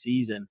past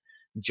season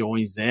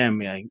joins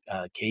them,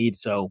 Cade.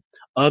 So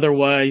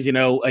otherwise,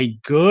 a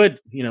good,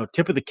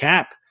 tip of the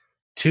cap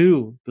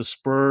to the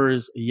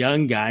Spurs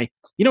young guy.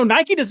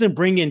 Nike doesn't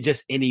bring in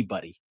just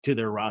anybody to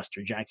their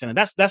roster, Jackson. And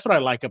that's what I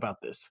like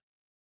about this.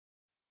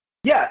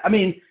 Yeah. I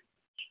mean,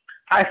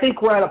 I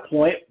think we're at a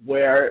point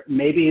where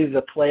maybe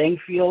the playing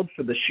field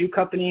for the shoe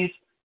companies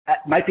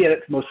might be at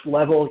its most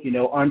level.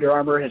 Under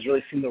Armour has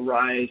really seen the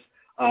rise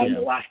in the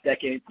last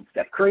decade.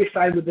 Steph Curry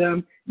signed with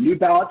them. New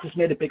Balance has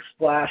made a big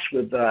splash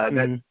with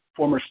that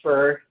former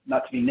Spur,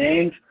 not to be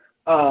named.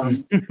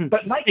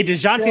 But Nike,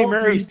 DeJounte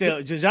Murray still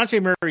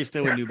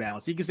with New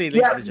Balance. You can say they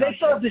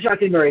still have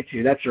DeJounte Murray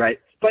too. That's right.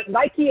 But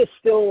Nike is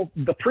still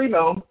the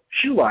Primo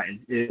shoe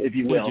line, if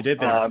you will. What you did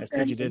there. That's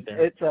what you did there.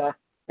 It's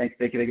thank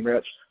you very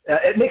much.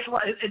 It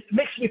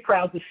makes me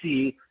proud to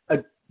see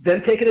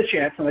them taking a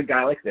chance on a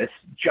guy like this,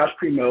 Josh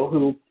Primo,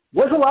 who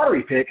was a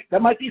lottery pick that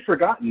might be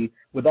forgotten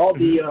with all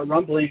the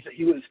rumblings that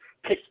he was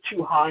picked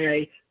too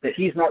high, that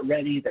he's not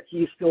ready, that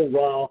he's still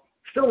raw.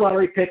 Still a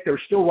lottery pick. There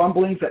were still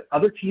rumblings that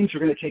other teams are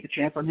going to take a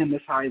chance on him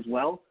this high as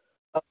well.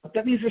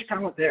 That means there's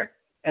talent there.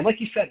 And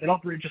like you said, they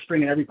don't just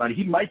bring in everybody.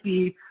 He might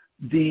be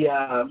the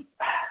I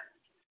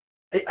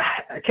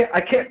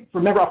can't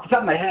remember off the top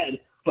of my head,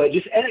 but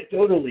just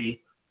anecdotally,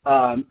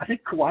 I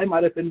think Kawhi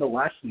might have been the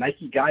last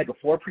Nike guy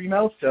before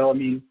Primo. So, I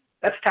mean,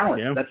 that's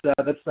talent. Yeah.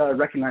 That's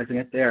recognizing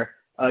it there.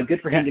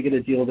 Good for him to get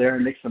a deal there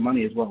and make some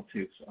money as well,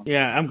 too. So.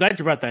 Yeah, I'm glad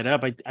you brought that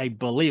up. I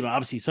believe,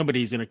 obviously,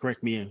 somebody's going to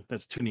correct me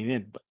that's tuning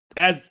in. But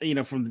as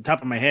from the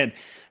top of my head,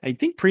 I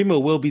think Primo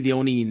will be the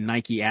only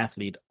Nike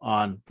athlete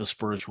on the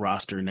Spurs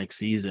roster next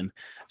season.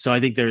 So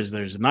I think there's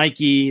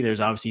Nike,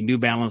 there's obviously New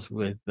Balance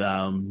with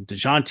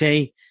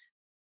DeJounte,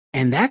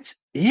 and that's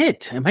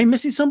it. Am I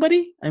missing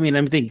somebody? I mean,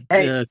 I'm thinking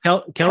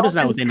Keldon's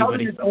not with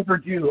anybody. Keldon is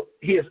overdue.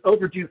 He is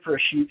overdue for a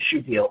shoe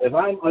deal. If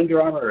I'm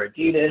Under Armour or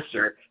Adidas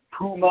or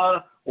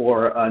Puma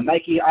or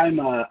Nike, I'm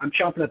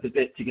chomping at the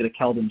bit to get a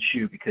Keldon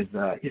shoe because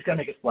he's going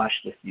to make a splash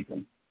this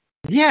season.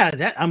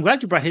 Yeah, I'm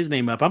glad you brought his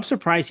name up. I'm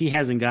surprised he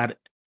hasn't got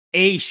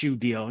a shoe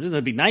deal. It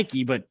doesn't be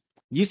Nike, but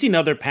you've seen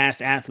other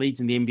past athletes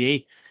in the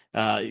NBA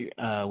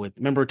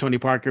remember Tony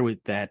Parker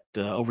with that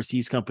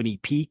overseas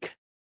company Peak.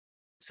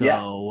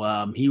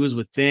 So he was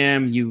with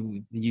them.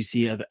 You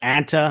see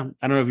Anta.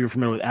 I don't know if you're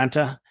familiar with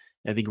Anta.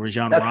 I think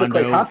Rajon Rondo. That's the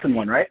Klay Thompson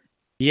one, right?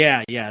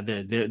 Yeah.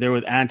 They're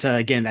with Anta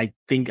again. I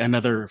think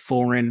another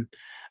foreign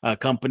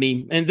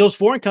company, and those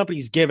foreign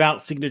companies give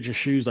out signature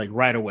shoes like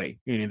right away.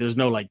 There's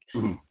no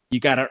you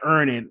got to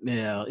earn it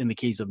in the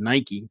case of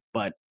Nike,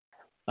 but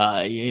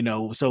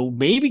so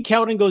maybe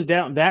Keldon goes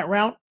down that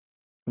route.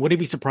 Would he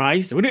be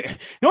surprised?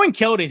 Knowing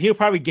Keldon, he'll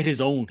probably get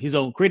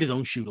create his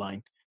own shoe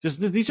line. Just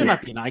these are Yeah.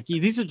 not the Nike.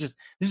 This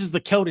is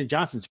the Keldon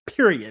Johnson's.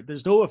 Period.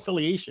 There's no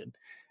affiliation.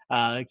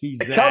 He's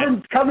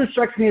that Calvin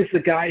strikes me as the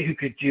guy who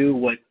could do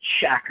what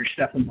Shaq or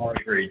Stephen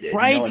Marbury did,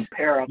 right. and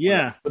pair up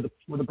Yeah,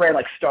 with a brand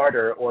like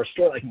Starter or a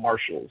store like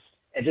Marshalls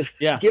and just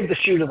yeah. give the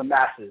shoe to the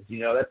masses.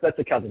 That's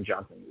a Calvin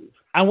Johnson move.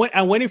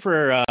 I'm waiting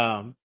for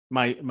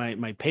my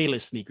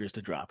Payless sneakers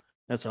to drop.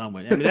 That's what I'm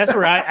waiting. I mean, that's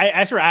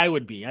where I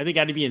would be. I think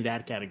I'd be in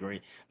that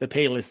category, the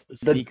Payless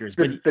sneakers.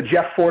 But The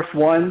Jeff Force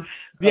ones.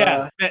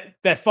 yeah,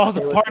 that falls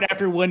apart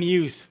after one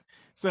use.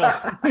 So,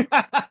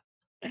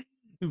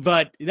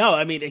 but no,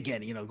 I mean,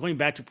 again, going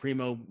back to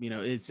Primo,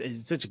 it's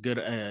such a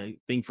good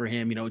thing for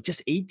him.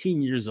 Just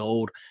 18 years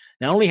old,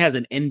 not only has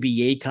an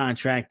NBA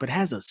contract, but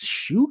has a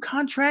shoe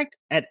contract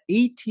at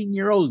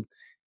 18-year-old.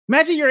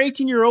 Imagine you're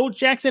 18-year-old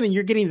Jackson, and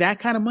you're getting that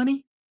kind of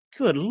money.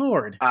 Good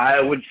Lord.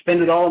 I would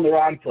spend it all in the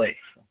wrong place.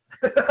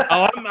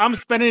 Oh, I'm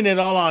spending it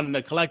all on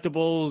the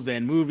collectibles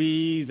and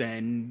movies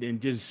and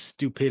just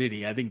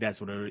stupidity. I think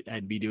that's what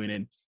I'd be doing.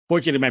 And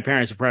fortunately, my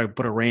parents would probably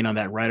put a rein on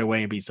that right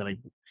away and be like,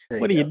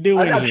 "What are you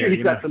doing I'm here?" sure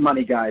he's got some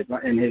money guys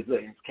in his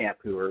camp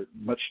who are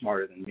much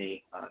smarter than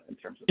me in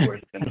terms of where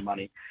he spends the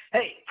money.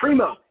 Hey,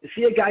 Primo, is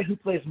he a guy who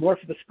plays more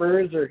for the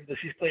Spurs, or does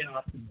he play in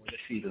Austin more this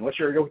season? What's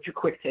your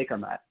quick take on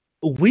that?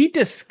 We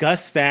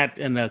discussed that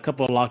in a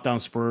couple of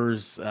Lockdown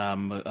Spurs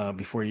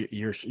before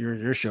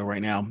your show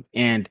right now,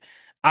 and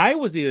I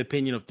was the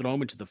opinion of throw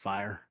him into the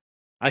fire.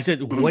 I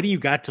said, "What do you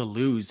got to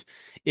lose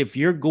if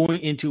you're going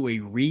into a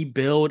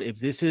rebuild? If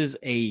this is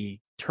a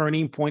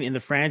turning point in the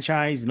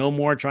franchise, no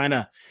more trying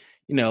to,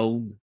 you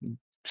know,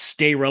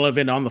 stay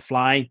relevant on the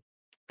fly,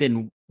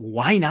 then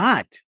why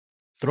not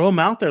throw him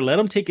out there? Let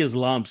him take his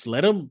lumps.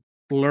 Let him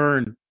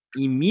learn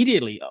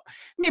immediately.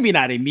 Maybe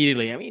not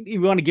immediately. I mean, you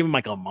want to give him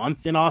like a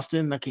month in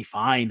Austin? Okay,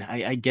 fine.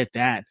 I get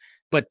that.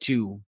 But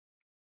to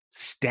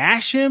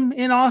stash him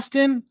in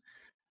Austin,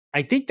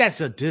 I think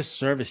that's a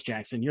disservice,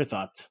 Jackson. Your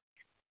thoughts?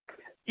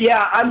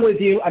 Yeah, I'm with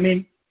you. I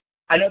mean,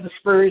 I know the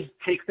Spurs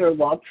take their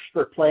lumps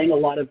for playing a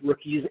lot of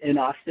rookies in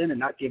Austin and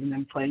not giving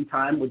them playing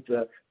time with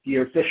the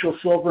official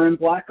silver and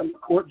black on the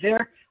court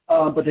there.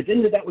 But they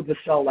didn't do that with the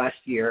Cell last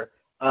year.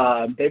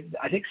 I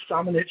think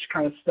Samanic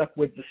kind of stuck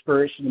with the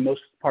Spurs for the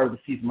most part of the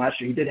season last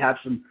year. He did have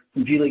some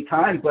G League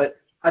time, but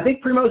I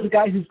think Primo is a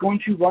guy who's going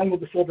to run with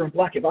the silver and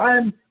black. If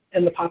I'm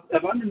in the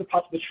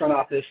Popovich front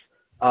office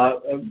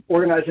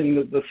organizing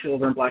the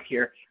silver and black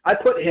here, I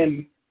put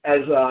him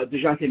as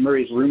DeJounte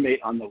Murray's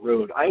roommate on the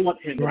road. I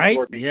want him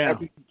absorbing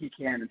everything he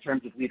can in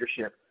terms of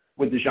leadership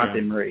with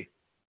DeJounte Murray.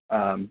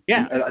 And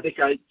I think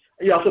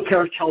you also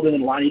pair Keldon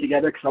and Lonnie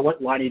together because I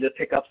want Lonnie to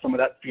pick up some of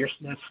that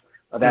fierceness,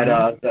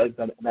 that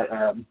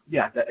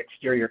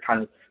exterior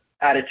kind of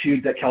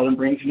attitude that Keldon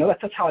brings.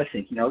 That's how I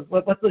think.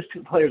 Let those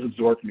two players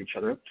absorb from each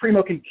other.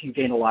 Primo can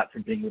gain a lot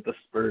from being with the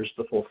Spurs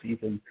the full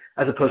season,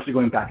 as opposed to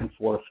going back and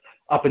forth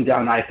up and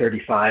down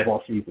I-35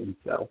 all season.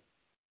 So.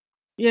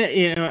 Yeah,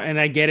 and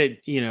I get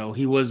it.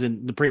 He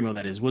wasn't the Primo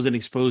wasn't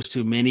exposed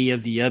to many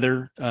of the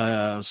other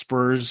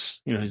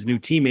Spurs, his new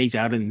teammates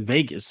out in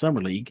Vegas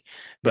Summer League.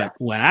 But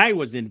when I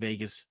was in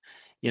Vegas,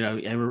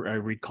 I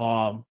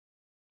recall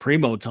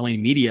Primo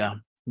telling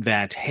media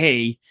that,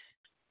 hey,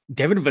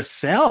 Devin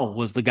Vassell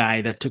was the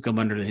guy that took him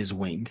under his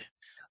wing.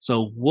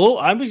 So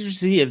I'm interested to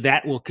see if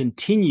that will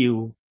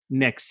continue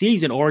next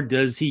season, or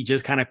does he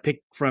just kind of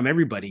pick from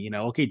everybody?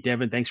 Okay,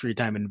 Devin, thanks for your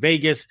time in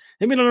Vegas.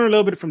 Let me learn a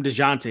little bit from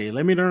DeJounte.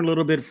 Let me learn a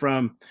little bit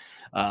from,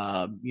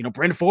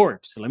 Brent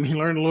Forbes. Let me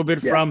learn a little bit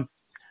from,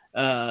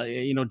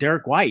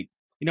 Derek White.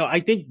 I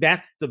think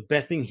that's the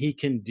best thing he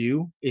can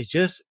do is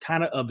just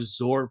kind of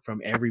absorb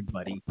from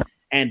everybody.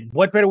 And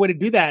what better way to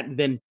do that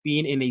than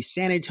being in a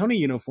San Antonio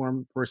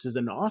uniform versus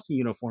an Austin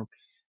uniform?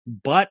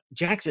 But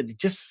Jackson,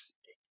 just,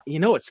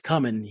 it's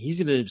coming.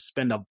 He's going to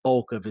spend a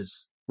bulk of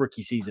his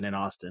rookie season in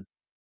Austin.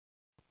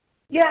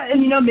 Yeah,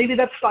 and maybe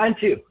that's fine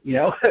too.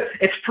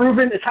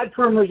 It's had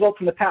proven results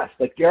in the past.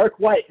 Like Derek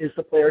White is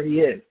the player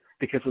he is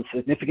because of the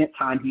significant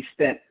time he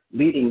spent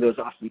leading those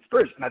Austin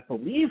Spurs. And I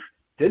believe,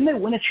 didn't they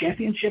win a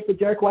championship with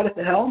Derek White at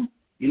the helm?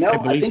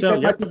 I think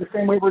that might be the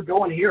same way we're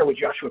going here with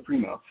Joshua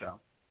Primo. So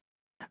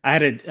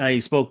I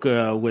spoke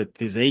with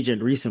his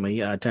agent recently,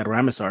 Ted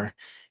Ramasar,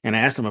 and I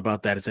asked him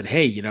about that. I said,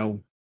 hey,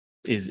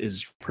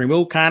 is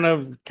Primo kind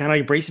of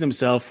bracing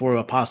himself for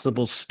a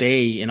possible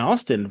stay in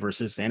Austin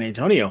versus San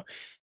Antonio?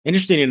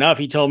 Interesting enough,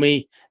 he told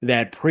me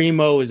that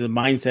Primo is a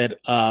mindset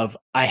of,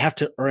 I have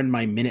to earn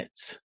my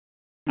minutes.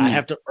 I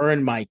have to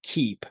earn my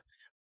keep.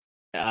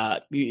 So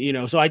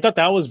I thought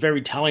that was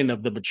very telling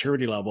of the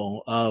maturity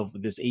level of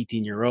this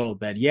 18-year-old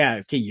that,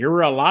 okay,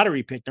 you're a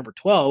lottery pick, number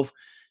 12,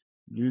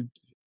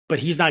 but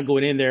he's not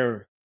going in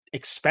there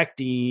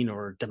expecting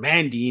or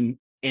demanding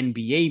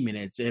NBA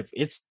minutes. If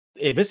it's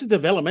a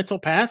developmental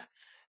path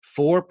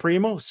for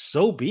Primo,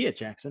 so be it,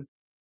 Jackson.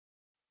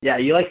 Yeah,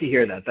 you like to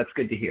hear that. That's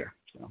good to hear.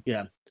 So.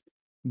 Yeah.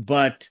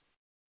 But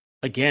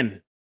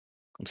again,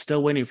 I'm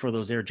still waiting for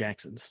those Air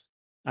Jacksons.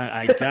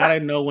 I gotta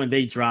know when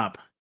they drop.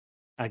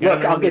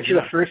 Look, I'll get you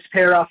the first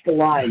pair off the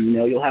line.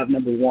 You'll have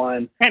number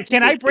one. And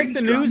can I break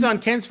the news on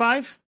Ken's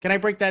 5? Can I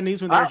break that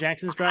news when Derek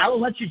Jackson's drop? I will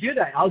let you do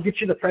that. I'll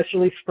get you the press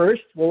release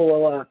first.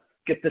 We'll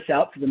get this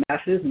out to the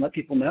masses and let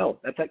people know.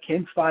 That's at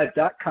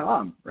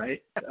kens5.com,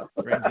 right? So.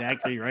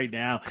 Exactly, right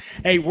now.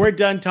 Hey, we're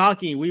done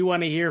talking. We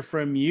want to hear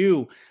from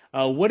you.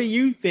 What do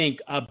you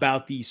think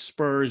about the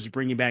Spurs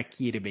bringing back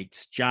Keita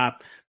Bates-Diop?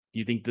 Do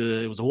you think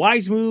it was a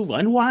wise move,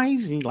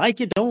 unwise? You like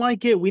it, don't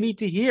like it? We need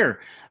to hear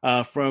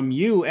from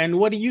you. And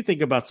what do you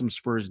think about some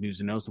Spurs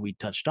news and notes that we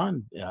touched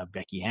on?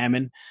 Becky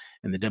Hammon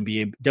and the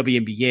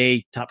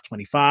WNBA top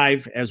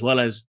 25, as well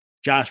as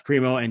Josh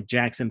Primo and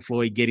Jackson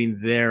Floyd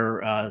getting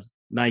their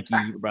Nike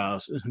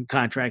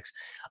contracts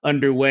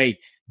underway.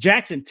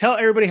 Jackson, tell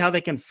everybody how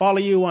they can follow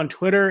you on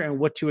Twitter and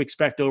what to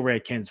expect over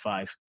at Ken's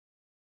 5.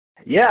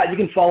 Yeah, you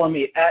can follow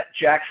me at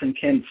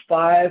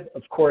JacksonKens5.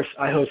 Of course,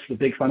 I host the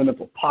Big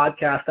Fundamental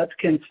podcast. That's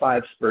Kens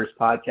 5 Spurs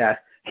podcast.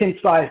 Kens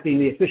 5 being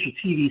the official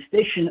TV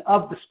station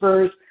of the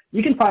Spurs.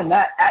 You can find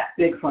that at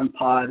Big Fun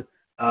Pod.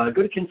 Go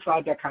to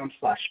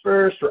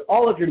kens5.com/Spurs for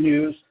all of your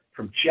news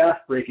from Jeff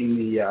breaking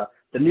the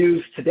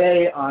news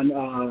today on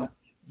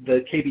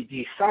the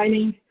KBD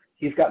signing.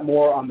 He's got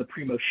more on the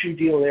Primo shoe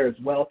deal there as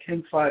well.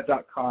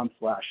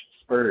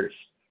 kens5.com/Spurs.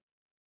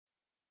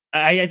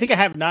 I think I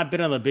have not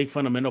been on the Big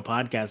Fundamental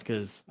podcast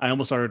because I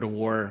almost started a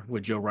war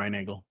with Joe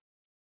Reinagle.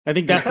 I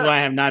think that's why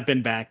I have not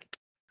been back.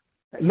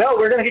 No,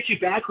 we're going to get you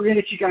back. We're going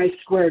to get you guys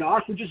squared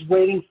off. We're just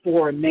waiting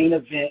for a main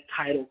event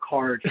title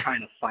card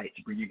kind of fight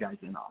to bring you guys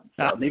in on.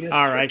 So maybe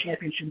a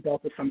championship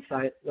belt of some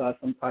type or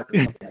something like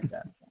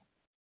that.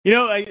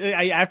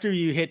 I after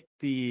you hit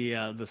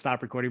the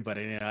stop recording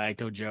button, I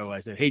told Joe, I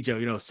said, "Hey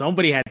Joe,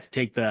 somebody had to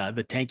take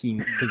the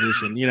tanking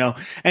position,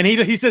 and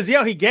he says,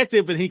 yeah, he gets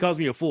it, but he calls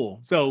me a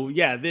fool. So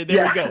yeah, there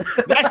we go.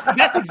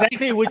 That's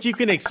exactly what you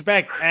can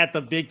expect at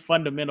the Big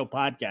Fundamental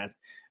podcast.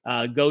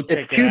 Go check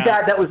it out. Too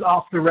bad that was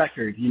off the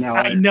record.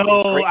 I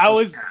know.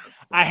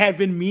 I had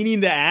been meaning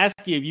to ask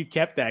you if you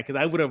kept that because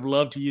I would have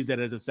loved to use that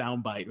as a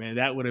soundbite, man.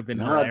 That would have been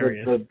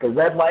hilarious. The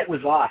red light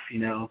was off,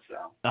 so.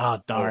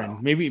 Oh, darn.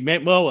 Maybe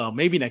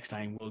next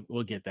time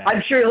we'll get that.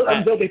 I'm sure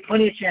there'll be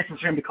plenty of chances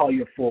for him to call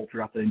you a fool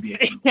throughout the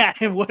NBA. Yeah,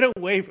 and what a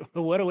way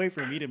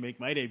for me to make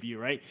my debut,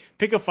 right?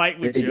 Pick a fight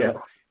with Joe.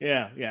 Go.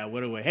 Yeah,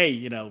 what a way.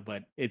 Hey,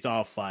 but it's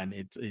all fun.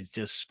 It's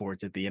just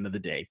sports at the end of the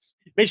day.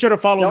 Make sure to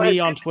follow me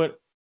on Twitter.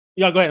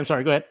 Yeah, go ahead. I'm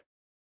sorry. Go ahead.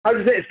 I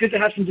was going to say, it's good to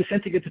have some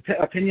dissenting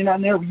opinion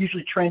on there. We're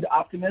usually trained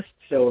optimists,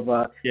 so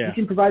if you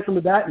can provide some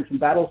of that and some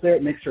battles there,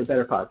 it makes for a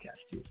better podcast,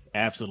 too.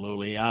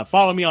 Absolutely.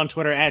 Follow me on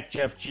Twitter at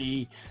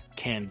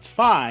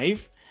JeffGKens5.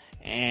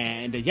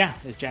 And,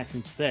 as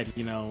Jackson said,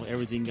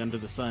 everything under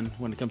the sun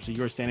when it comes to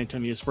your San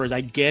Antonio Spurs.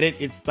 I get it.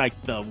 It's like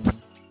the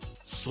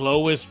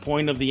slowest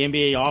point of the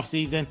NBA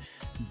offseason,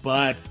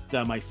 but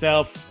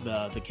myself,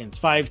 the Kens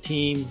 5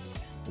 team,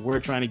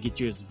 we're trying to get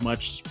you as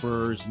much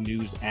Spurs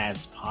news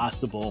as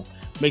possible.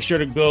 Make sure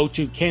to go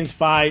to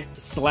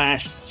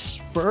Kens5/Spurs,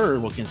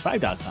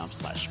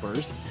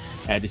 Kens5.com/Spurs,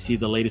 to see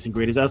the latest and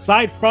greatest.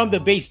 Aside from the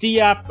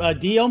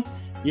Bates-Diop deal,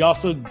 you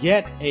also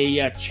get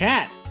a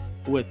chat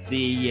with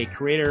the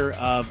creator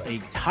of a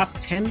top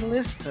 10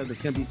 list.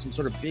 There's going to be some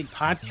sort of big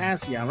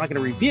podcast. I'm not going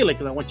to reveal it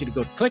because I want you to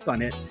go click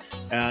on it.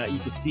 You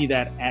can see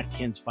that at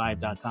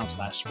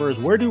kens5.com/Spurs.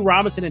 Where do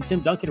Robinson and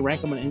Tim Duncan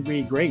rank among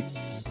NBA greats?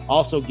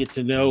 Also get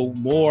to know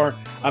more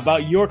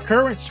about your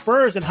current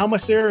Spurs and how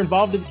much they're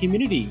involved in the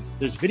community.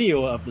 There's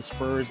video of the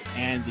Spurs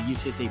and the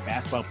UTSA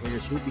basketball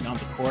players hooping on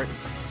the court.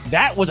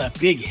 That was a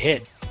big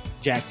hit,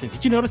 Jackson.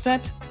 Did you notice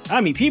that?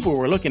 People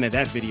were looking at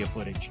that video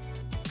footage.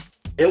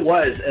 It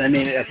was. I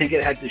think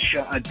it had to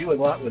do a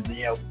lot with,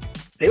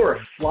 they were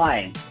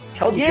flying.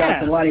 Kelvin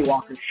Johnson, Lonnie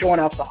Walker showing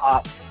off the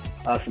ops.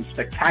 Some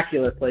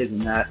spectacular plays in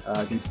that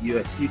against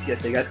the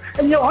UTSA guys.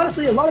 And,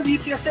 honestly, a lot of the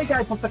UTSA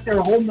guys looked like they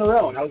were holding their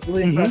own. I was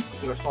really impressed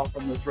with the response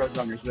from those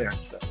Roadrunners there.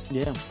 So.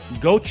 Yeah.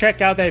 Go check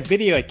out that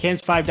video at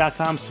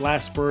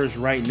kens5.com/Spurs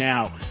right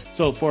now.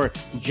 So for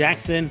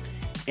Jackson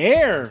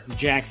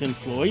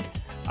Floyd,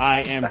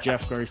 I am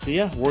Jeff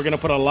Garcia. We're going to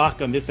put a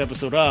lock on this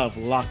episode of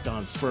Locked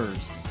On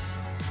Spurs.